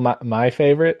you tell my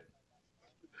favorite?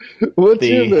 What's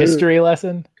the history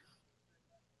lesson?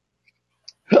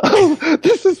 Oh,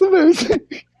 this is amazing.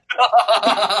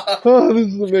 Oh,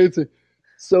 this is amazing.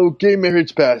 So gay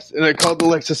marriage passed, and I called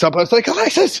Alexis up. I was like,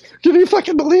 "Alexis, can you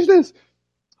fucking believe this?"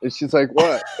 And she's like,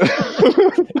 "What?" I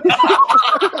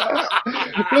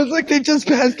was like, "They just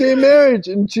passed gay marriage."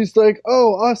 And she's like,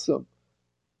 "Oh, awesome."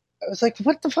 I was like,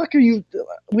 "What the fuck are you?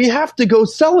 We have to go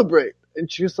celebrate."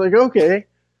 And she was like, "Okay."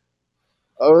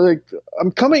 I was like,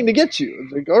 "I'm coming to get you." I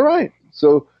was like, "All right."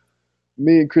 So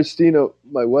me and Christina,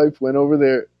 my wife, went over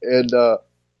there, and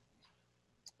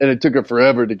it took her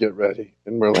forever to get ready.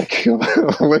 And we're like,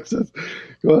 Alexis,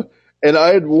 come on. And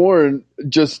I had worn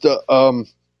just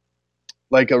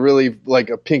like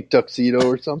a pink tuxedo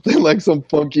or something, like some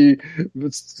funky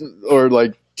or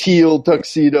like teal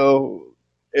tuxedo.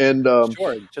 And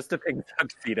sure, just a pink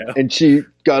tuxedo. And she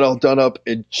got all done up,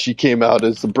 and she came out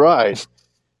as the bride,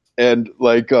 and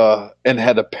like and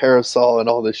had a parasol and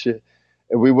all this shit.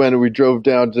 And we went and we drove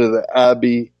down to the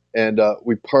Abbey, and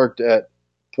we parked at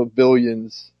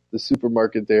Pavilions, the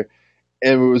supermarket there,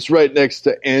 and it was right next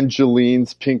to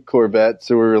Angeline's pink Corvette.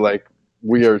 So we were like,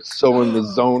 we are so in the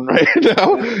zone right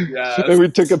now. Yes. And we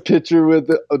took a picture with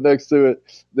it next to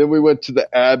it. Then we went to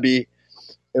the Abbey,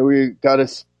 and we got a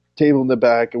table in the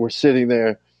back, and we're sitting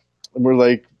there, and we're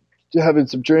like having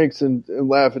some drinks and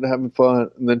laughing and having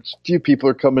fun. And then a few people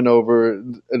are coming over,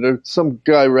 and some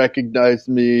guy recognized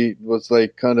me, was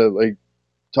like kind of like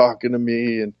talking to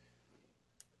me, and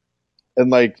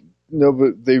like, no,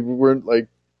 but they weren't like,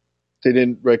 they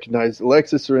didn't recognize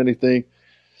Alexis or anything.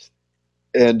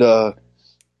 And at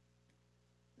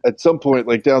some point,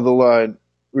 like down the line,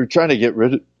 we were trying to get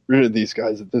rid of these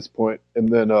guys at this point, and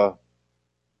then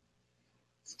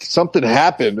something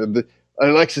happened, and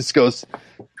Alexis goes,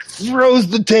 throws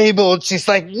the table, and she's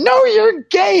like, "No, you're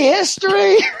gay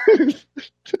history."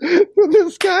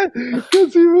 This guy,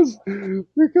 because we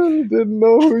didn't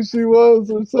know who she was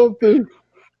or something.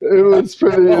 It was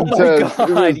pretty intense.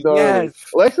 God, it was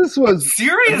yes. Alexis was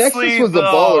seriously. Alexis was a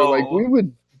baller. Like, we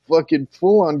would fucking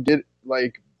full on get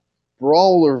like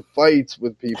brawler fights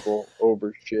with people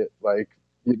over shit. Like,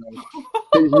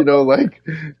 like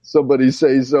somebody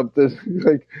say something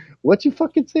like, "What you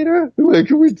fucking say to her?" Like,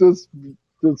 we just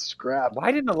scrap.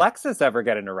 Why didn't Alexis ever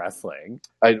get into wrestling?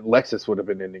 Alexis would have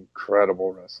been an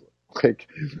incredible wrestler.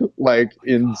 Like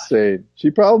insane.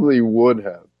 She probably would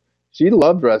have. She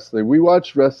loved wrestling. We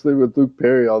watched wrestling with Luke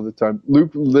Perry all the time.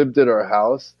 Luke lived at our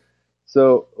house.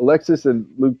 So Alexis and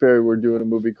Luke Perry were doing a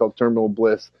movie called Terminal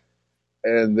Bliss,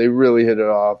 and they really hit it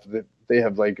off. They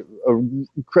have like an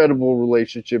incredible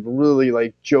relationship, really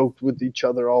like joked with each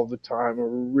other all the time, are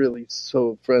really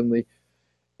so friendly.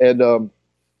 And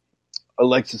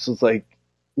Alexis was like,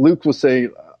 Luke was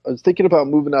saying, "I was thinking about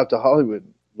moving out to Hollywood."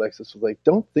 Alexis was like,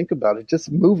 "Don't think about it. Just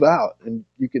move out, and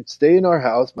you could stay in our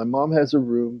house. My mom has a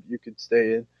room you could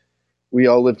stay in." We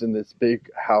all lived in this big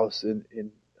house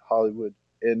in Hollywood.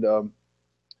 And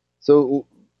so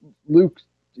Luke,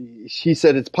 he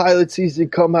said, "It's pilot season.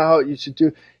 Come out. You should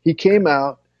do." He came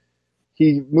out.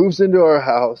 He moves into our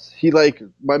house. He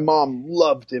my mom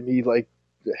loved him. He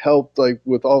helped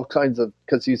with all kinds of,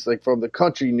 because he's from the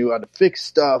country, knew how to fix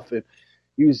stuff, and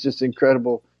he was just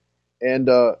incredible. And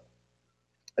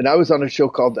and I was on a show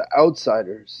called The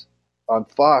Outsiders on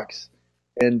Fox,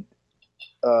 and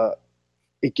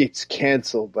it gets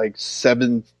canceled like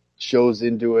 7 shows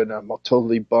into it, and I'm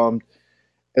totally bummed.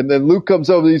 And then Luke comes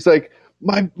over and he's like,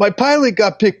 my pilot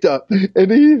got picked up,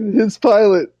 and his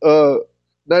pilot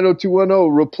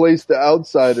 90210 replaced The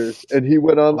Outsiders, and he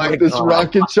went on like this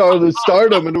rocket chart to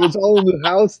stardom, and it was all in the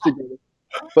house together.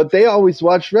 But they always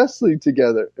watched wrestling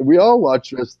together, and we all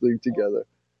watched wrestling together.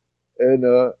 And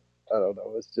I don't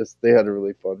know, it's just they had a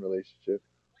really fun relationship.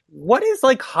 What is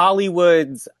like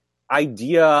Hollywood's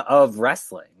idea of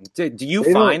wrestling? Do you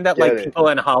find that like people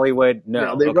in Hollywood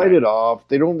they write it off.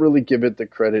 They don't really give it the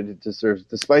credit it deserves,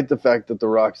 despite the fact that The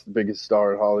Rock's the biggest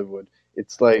star in Hollywood.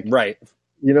 It's like, right,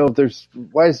 you know,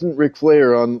 why isn't Ric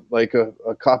Flair on like a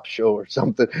cop show or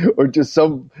something, or just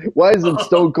why isn't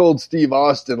Stone Cold Steve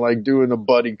Austin like doing a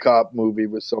buddy cop movie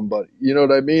with somebody? You know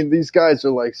what I mean? These guys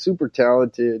are like super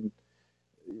talented.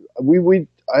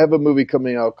 I have a movie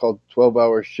coming out called 12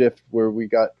 Hour Shift where we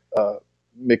got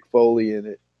Mick Foley in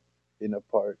it, in a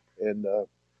part, and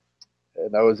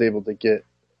I was able to get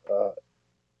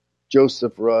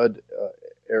Joseph Rudd,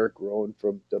 Eric Rowan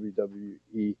from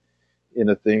WWE in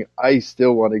a thing. I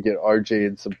still want to get RJ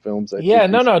in some films.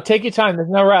 No, take your time. There's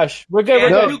no rush. We're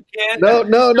good. No, I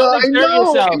know.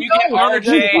 You get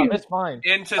RJ it's fine.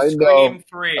 into Scream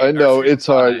 3. I know, it's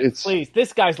hard. Please,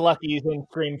 this guy's lucky he's in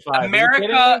Scream 5.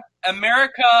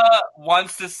 America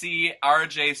wants to see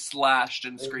RJ slashed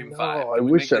in Scream 5. I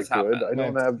wish I could. I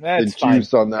don't have the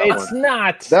juice on that one. It's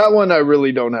not. That one I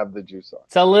really don't have the juice on.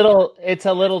 It's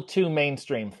a little too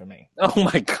mainstream for me. Oh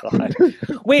my God.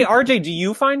 Wait, RJ, do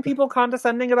you find people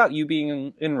condescending about you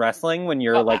being in wrestling when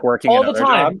you're like working all in the other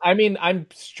time? jobs? I mean, I'm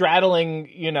straddling,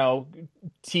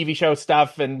 TV show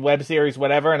stuff and web series,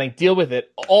 whatever, and I deal with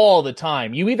it all the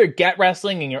time. You either get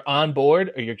wrestling and you're on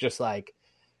board, or you're just like,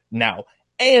 no.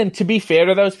 And to be fair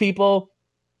to those people,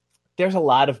 there's a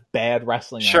lot of bad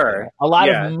wrestling out there. A lot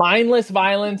of mindless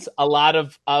violence, a lot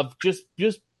of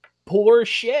just poor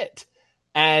shit.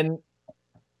 And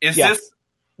this?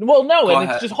 Well, no, and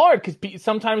it's just hard because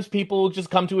sometimes people just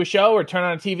come to a show or turn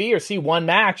on a TV or see one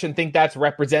match and think that's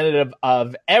representative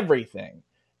of everything.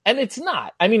 And it's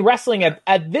not. I mean, wrestling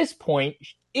at this point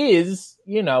is,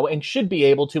 and should be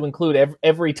able to include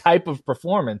every type of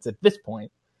performance at this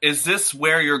point. Is this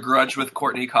where your grudge with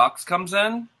Courtney Cox comes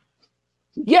in?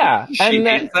 Yeah. She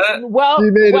hates it? Well,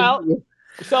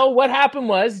 so what happened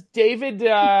was David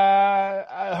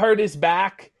hurt his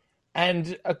back,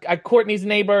 and Courtney's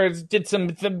neighbors did some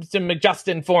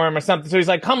adjusting for him or something. So he's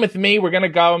like, come with me. We're going to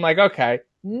go. I'm like, okay.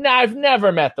 No, I've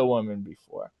never met the woman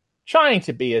before. Trying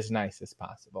to be as nice as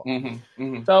possible. Mm-hmm,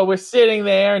 mm-hmm. So we're sitting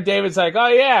there, and David's like, oh,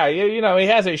 yeah, he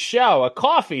has a show, a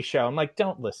coffee show. I'm like,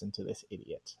 don't listen to this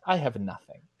idiot. I have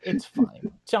nothing. It's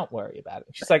fine. Don't worry about it.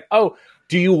 She's like, oh,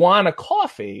 do you want a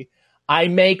coffee? I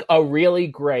make a really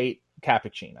great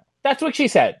cappuccino. That's what she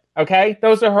said, okay?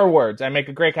 Those are her words. I make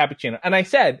a great cappuccino. And I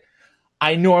said,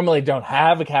 I normally don't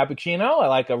have a cappuccino. I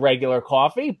like a regular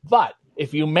coffee. But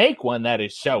if you make one that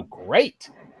is so great,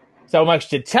 so much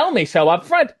to tell me so up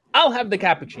front, I'll have the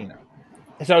cappuccino.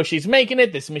 So she's making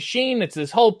it, this machine, it's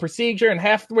this whole procedure, and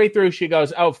halfway through she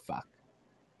goes, oh, fuck,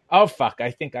 I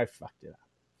think I fucked it up.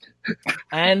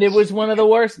 And it was one of the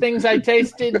worst things I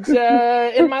tasted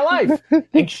in my life.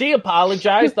 And she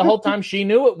apologized the whole time. She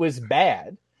knew it was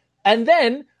bad. And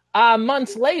then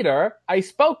months later, I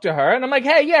spoke to her, and I'm like,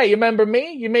 hey, yeah, you remember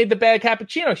me? You made the bad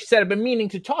cappuccino. She said, I've been meaning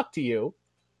to talk to you.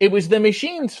 It was the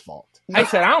machine's fault. I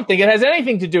said, I don't think it has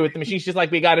anything to do with the machine. She's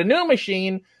like, we got a new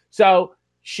machine. So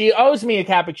she owes me a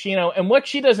cappuccino. And what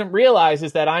she doesn't realize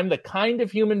is that I'm the kind of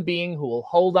human being who will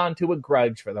hold on to a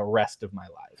grudge for the rest of my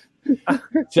life.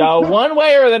 So one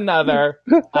way or another,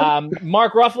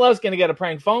 Mark Ruffalo's going to get a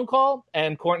prank phone call,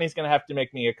 and Courtney's going to have to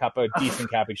make me a cup of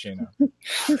decent cappuccino.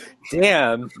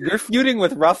 Damn, you're feuding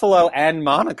with Ruffalo and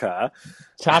Monica.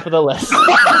 Top of the list.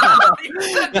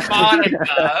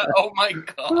 Monica. Oh my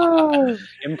God.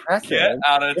 Impressive. Get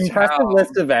out of Impressive town.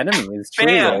 list of enemies.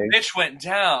 Bam, Truly. bitch went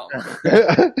down.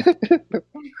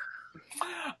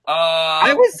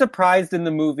 I was surprised in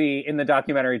the movie, in the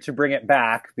documentary, to bring it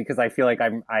back, because I feel like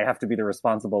I have to be the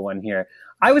responsible one here.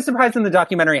 I was surprised in the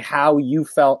documentary how you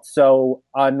felt so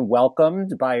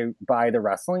unwelcomed by the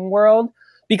wrestling world,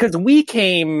 because we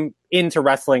came into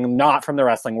wrestling not from the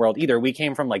wrestling world either. We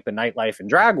came from like the nightlife and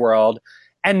drag world,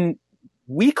 and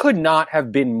we could not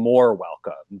have been more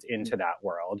welcomed into that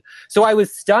world. So I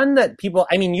was stunned that people,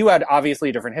 I mean, you had obviously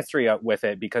a different history with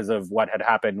it because of what had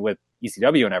happened with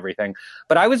ECW and everything,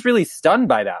 but I was really stunned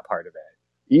by that part of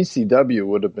it. ECW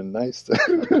would have been nice.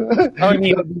 I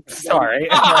mean, sorry.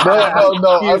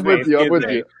 No, I'm with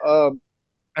you.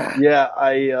 Yeah,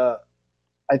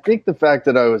 I think the fact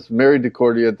that I was married to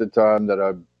Cordy at the time, that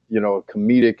I'm, a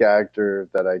comedic actor,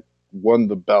 that I won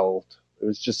the belt. It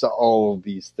was just all of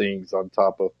these things on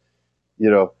top of,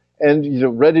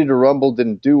 and, Ready to Rumble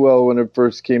didn't do well when it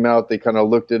first came out. They kind of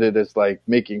looked at it as like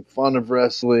making fun of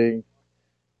wrestling.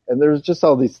 And there was just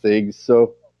all these things.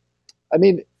 So, I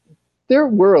mean, there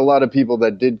were a lot of people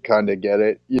that did kind of get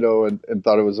it, and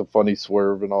thought it was a funny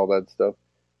swerve and all that stuff.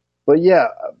 But yeah,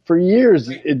 for years,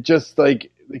 it just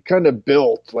like, it kind of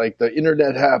built, like the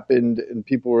internet happened and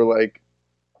people were like,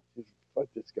 fuck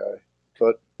this guy.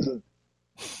 But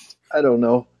I don't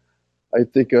know. I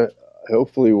think I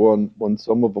hopefully won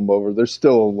some of them over. There's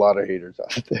still a lot of haters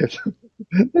out there.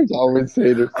 There's always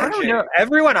haters. I don't know.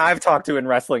 Everyone I've talked to in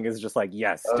wrestling is just like,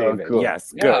 yes, David, cool.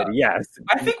 Yes, good, yes.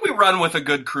 I think we run with a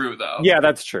good crew, though. Yeah,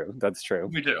 that's true. That's true.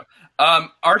 We do.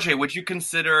 RJ, would you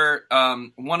consider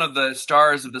one of the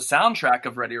stars of the soundtrack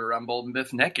of Ready to Rumble,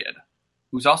 Biff Naked,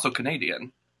 who's also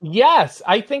Canadian? Yes,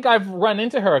 I think I've run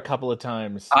into her a couple of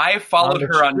times. I followed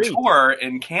her on tour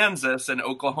in Kansas and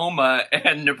Oklahoma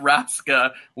and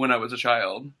Nebraska when I was a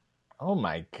child. Oh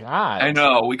my God! I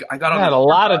know. I got had a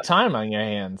lot of time on your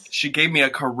hands. She gave me a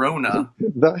Corona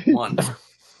once.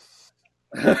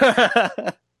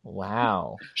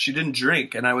 Wow. She didn't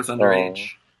drink, and I was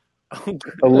underage. Oh.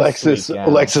 Alexis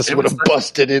would have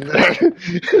busted in there.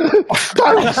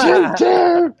 Don't you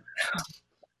dare!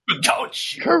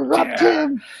 Don't you corrupt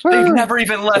him? They've never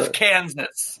even left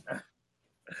Kansas.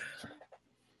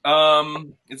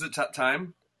 Is it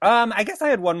time? I guess I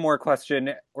had one more question,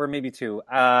 or maybe two.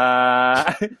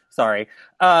 Sorry.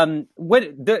 So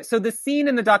the scene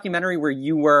in the documentary where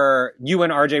you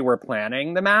and RJ were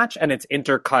planning the match, and it's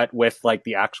intercut with like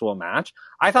the actual match,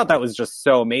 I thought that was just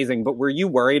so amazing. But were you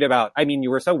worried about? I mean, you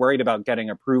were so worried about getting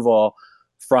approval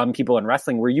from people in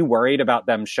wrestling. Were you worried about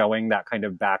them showing that kind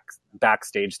of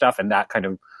backstage stuff and that kind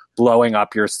of blowing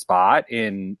up your spot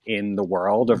in the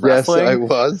world of wrestling? Yes, I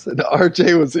was. And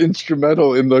RJ was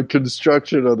instrumental in the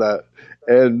construction of that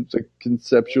and the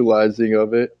conceptualizing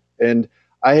of it. And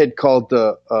I had called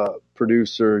the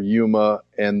producer Yuma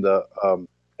and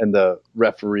the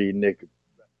referee Nick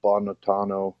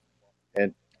Bonatano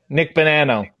and Nick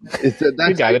Bonanno.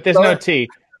 You got it. There's no T.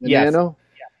 Bonanno?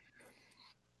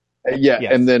 Yes.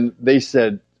 And then they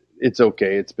said it's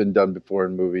okay. It's been done before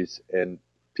in movies, and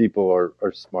people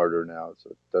are smarter now, so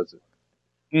it doesn't.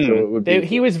 So it would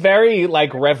he was very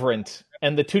like reverent,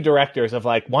 and the two directors of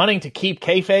like wanting to keep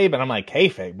kayfabe, and I'm like,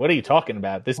 kayfabe? What are you talking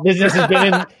about? This business has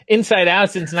been inside out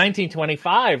since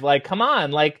 1925. Like, come on,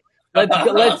 like let's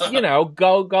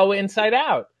go inside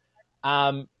out.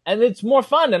 And it's more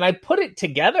fun, and I put it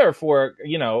together for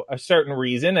a certain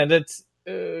reason, and it's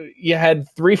you had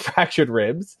 3 fractured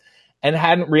ribs. And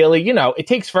hadn't really, it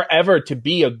takes forever to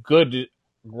be a good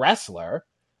wrestler.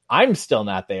 I'm still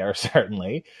not there,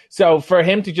 certainly. So for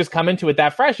him to just come into it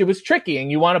that fresh, it was tricky. And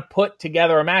you want to put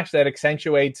together a match that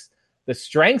accentuates the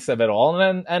strengths of it all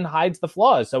and hides the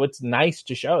flaws. So it's nice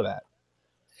to show that.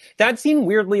 That scene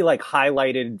weirdly like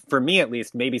highlighted, for me at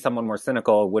least, maybe someone more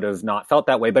cynical would have not felt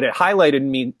that way, but it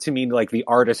highlighted to me like the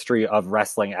artistry of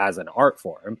wrestling as an art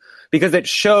form, because it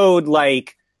showed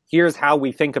like, here's how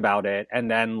we think about it,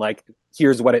 and then like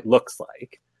here's what it looks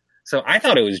like. So I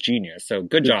thought it was genius. So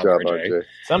good job, RJ.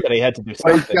 Somebody had to do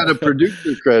something. He's got a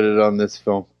producer credit on this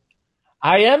film.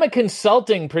 I am a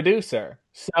consulting producer.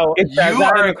 So you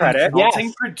are a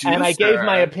consulting producer. And I gave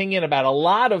my opinion about a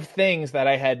lot of things that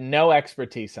I had no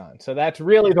expertise on. So that's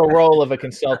really the role of a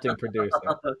consulting producer.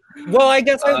 Well, I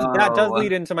guess that does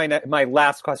lead into my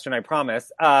last question, I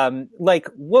promise. Like,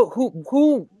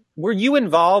 who were you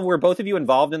involved? Were both of you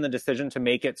involved in the decision to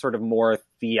make it sort of more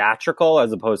theatrical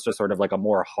as opposed to sort of like a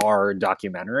more hard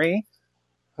documentary?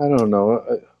 I don't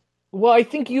know. Well, I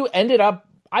think you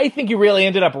really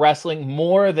ended up wrestling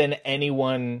more than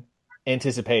anyone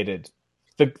anticipated,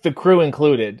 the crew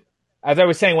included. As I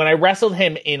was saying, when I wrestled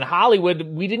him in Hollywood,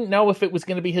 we didn't know if it was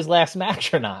going to be his last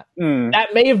match or not. That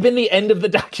may have been the end of the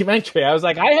documentary. I was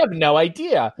like, I have no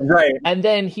idea. Right. And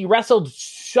then he wrestled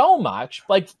so much,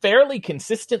 like fairly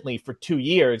consistently for 2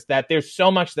 years, that there's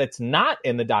so much that's not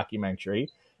in the documentary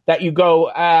that you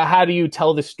go, how do you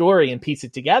tell the story and piece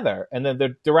it together? And then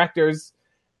the directors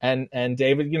and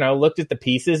David, looked at the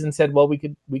pieces and said, well, we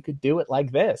could do it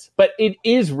like this. But it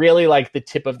is really like the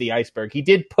tip of the iceberg. He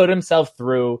did put himself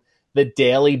through the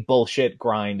daily bullshit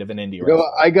grind of an indie wrestler.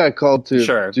 I got called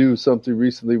to do something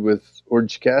recently with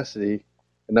Orange Cassidy,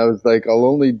 and I was like, I'll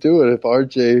only do it if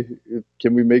RJ,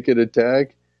 can we make it a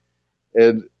tag?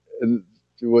 And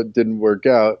what didn't work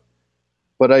out.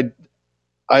 But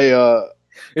I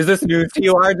Is this news to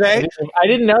you, RJ? I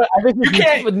didn't know. I think this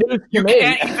is news to me.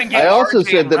 Can't even get I also RJ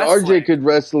said in that wrestling. RJ could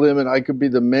wrestle him and I could be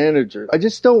the manager. I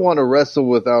just don't want to wrestle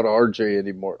without RJ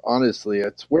anymore. Honestly,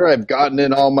 it's where I've gotten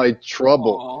in all my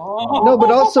trouble. Aww. No,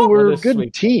 but also we're a That is good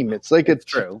sweet. team. It's like It's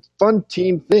true. fun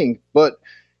team thing. But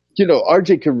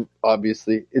RJ can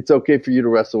obviously. It's okay for you to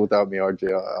wrestle without me,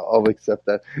 RJ. I'll accept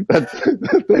that.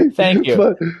 That's Thank you.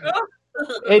 But,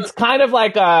 It's kind of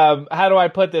like how do I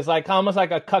put this? Like almost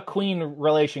like a cuck-queen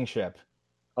relationship.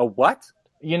 A what?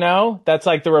 That's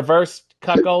like the reverse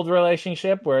cuckold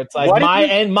relationship where it's like What my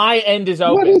did you- my end is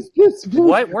open. what is this?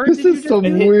 What word This did you is just some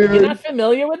use? weird. You're not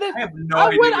familiar with it? I have no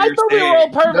idea what I you're thought we were all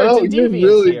saying. perverts No, and you're deviants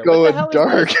really here. going What the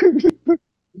hell is dark. this?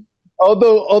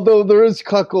 Although there is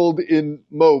cuckold in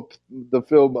Mope, the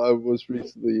film I was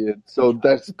recently in, so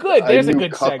that's Good. There's I a knew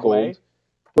good cuckold. segue.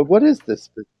 But what is this?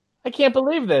 I can't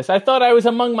believe this. I thought I was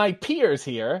among my peers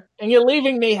here, and you're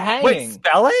leaving me Wait, hanging.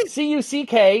 spell it?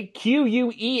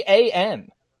 CUCKQUEAN.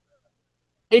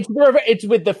 It's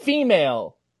with the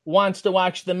female wants to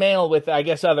watch the male with, I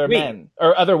guess, other Wait. men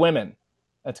or other women.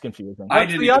 That's confusing. I What's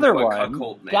didn't the even other know what one?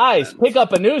 cuckold meant. Guys, pick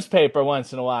up a newspaper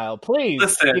once in a while, please.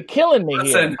 Listen, You're killing me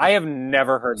listen. here. I have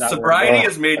never heard that Sobriety word.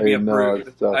 has made me I a know, prude.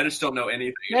 it's tough. I just don't know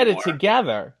anything Get it anymore.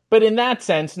 together. But in that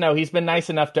sense, no, he's been nice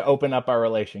enough to open up our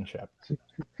relationship.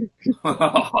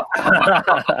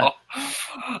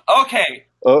 Okay,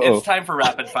 it's time for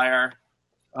rapid fire.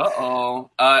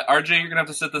 RJ, you're gonna have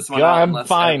to sit this one Yeah, out. I'm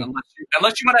fine.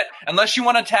 Unless you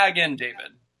want to tag in,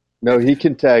 David. No, he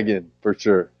can tag in for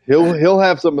sure. He'll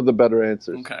have some of the better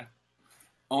answers. Okay.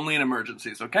 Only in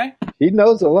emergencies, okay? He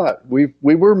knows a lot. We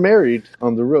were married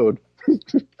on the road.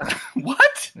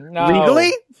 What? No.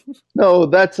 Legally? No,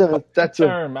 that's a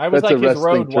term. I was that's like a his wrestling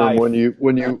road term wife.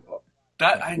 when you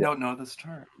That I don't know this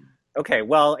term. Okay,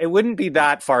 well, it wouldn't be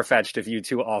that far-fetched if you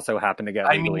two also happen to get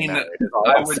I legally mean, married. Is all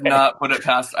I I'll would say. not put it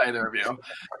past either of you.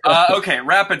 Okay,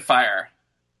 rapid fire.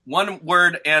 One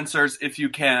word answers if you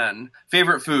can.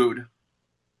 Favorite food?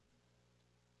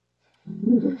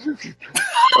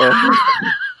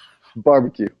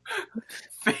 barbecue,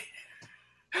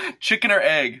 Chicken or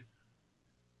egg?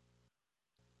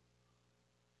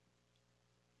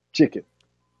 chicken,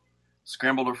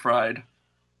 Scrambled or fried?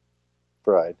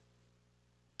 fried,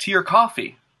 Tea or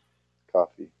coffee?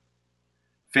 coffee.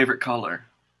 Favorite color?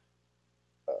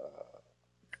 I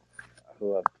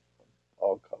love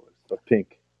all colors, but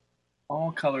pink.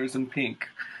 All colors and pink.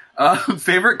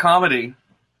 Favorite comedy?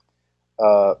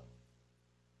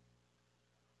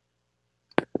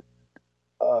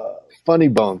 Funny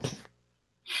Bones.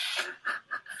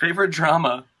 Favorite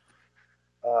drama?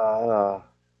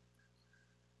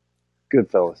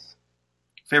 Goodfellas.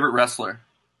 Favorite wrestler?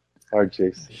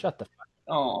 RJC. Shut the fuck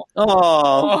Oh.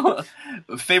 Oh,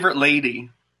 Favorite lady?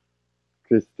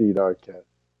 Christine Arquette.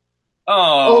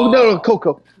 Oh. Oh no,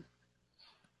 Coco.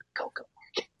 Coco.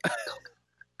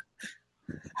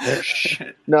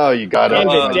 Shit. No, you got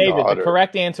it. David, the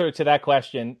correct answer to that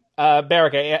question.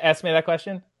 Barrick, ask me that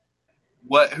question.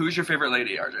 Who's your favorite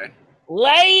lady, RJ?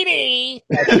 Lady!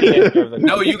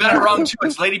 No, you got it wrong too.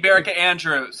 It's Lady Barrica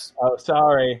Andrews. Oh,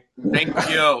 sorry. Thank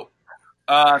you.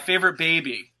 Favorite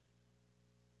baby?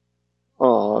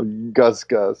 Oh, Gus.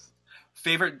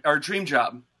 Favorite or dream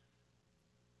job?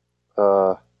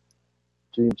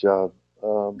 Dream job.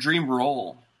 Dream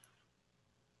role?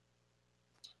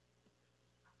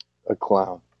 A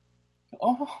clown.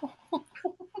 Oh,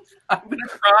 I'm gonna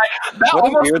cry. That what a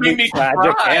almost made weirdly me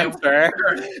tragic cry. answer.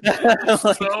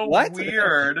 Like, So what?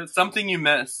 weird. Something you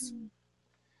miss.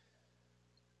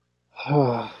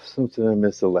 Something I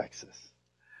miss, Alexis.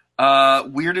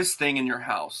 Weirdest thing in your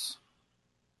house?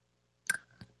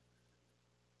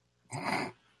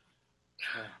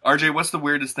 RJ, what's the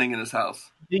weirdest thing in his house?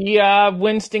 The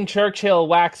Winston Churchill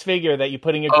wax figure that you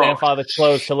put in your grandfather's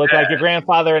clothes to look like your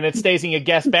grandfather, and it stays in your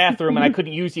guest bathroom, and I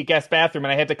couldn't use your guest bathroom,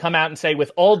 and I had to come out and say,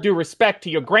 with all due respect to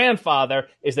your grandfather,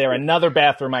 is there another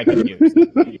bathroom I can use?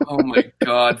 Oh my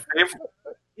god.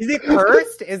 is it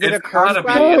cursed? Is it a It's cursed gotta be.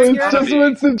 wax Oh, It's it's figure? gotta just be.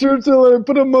 Winston Churchill, and I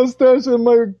put a mustache and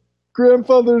my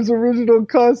grandfather's original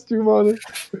costume on it.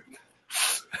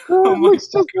 Oh my looks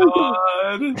just like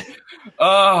god.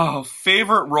 Oh,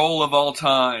 favorite role of all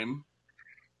time?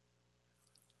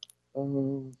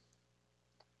 Dream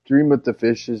with the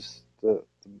Fish is the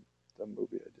movie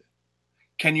I did.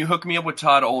 Can you hook me up with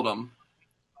Todd Oldham?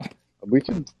 We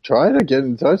can try to get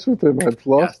in touch with him. I've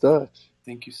lost touch.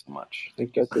 Thank you so much. I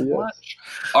think that's a yes. Much.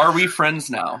 Are we friends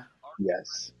now?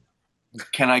 Yes.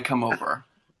 Can I come over?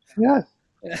 Yes.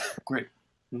 Great.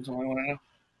 That's all I want to know.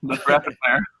 That's rapid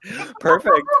fire.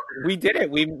 Perfect. We did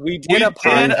it. We did a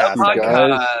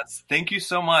podcast. Thank you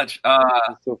so much.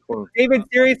 So fun. David,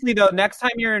 seriously though, next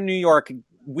time you're in New York,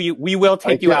 we will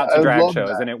take you out to drag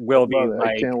shows, and it will be like,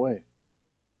 I can't wait.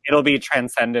 It'll be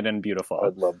transcendent and beautiful.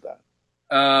 I'd love that.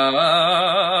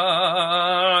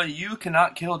 You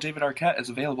Cannot Kill David Arquette is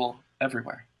available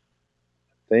everywhere.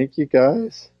 Thank you,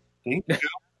 guys. Thank you.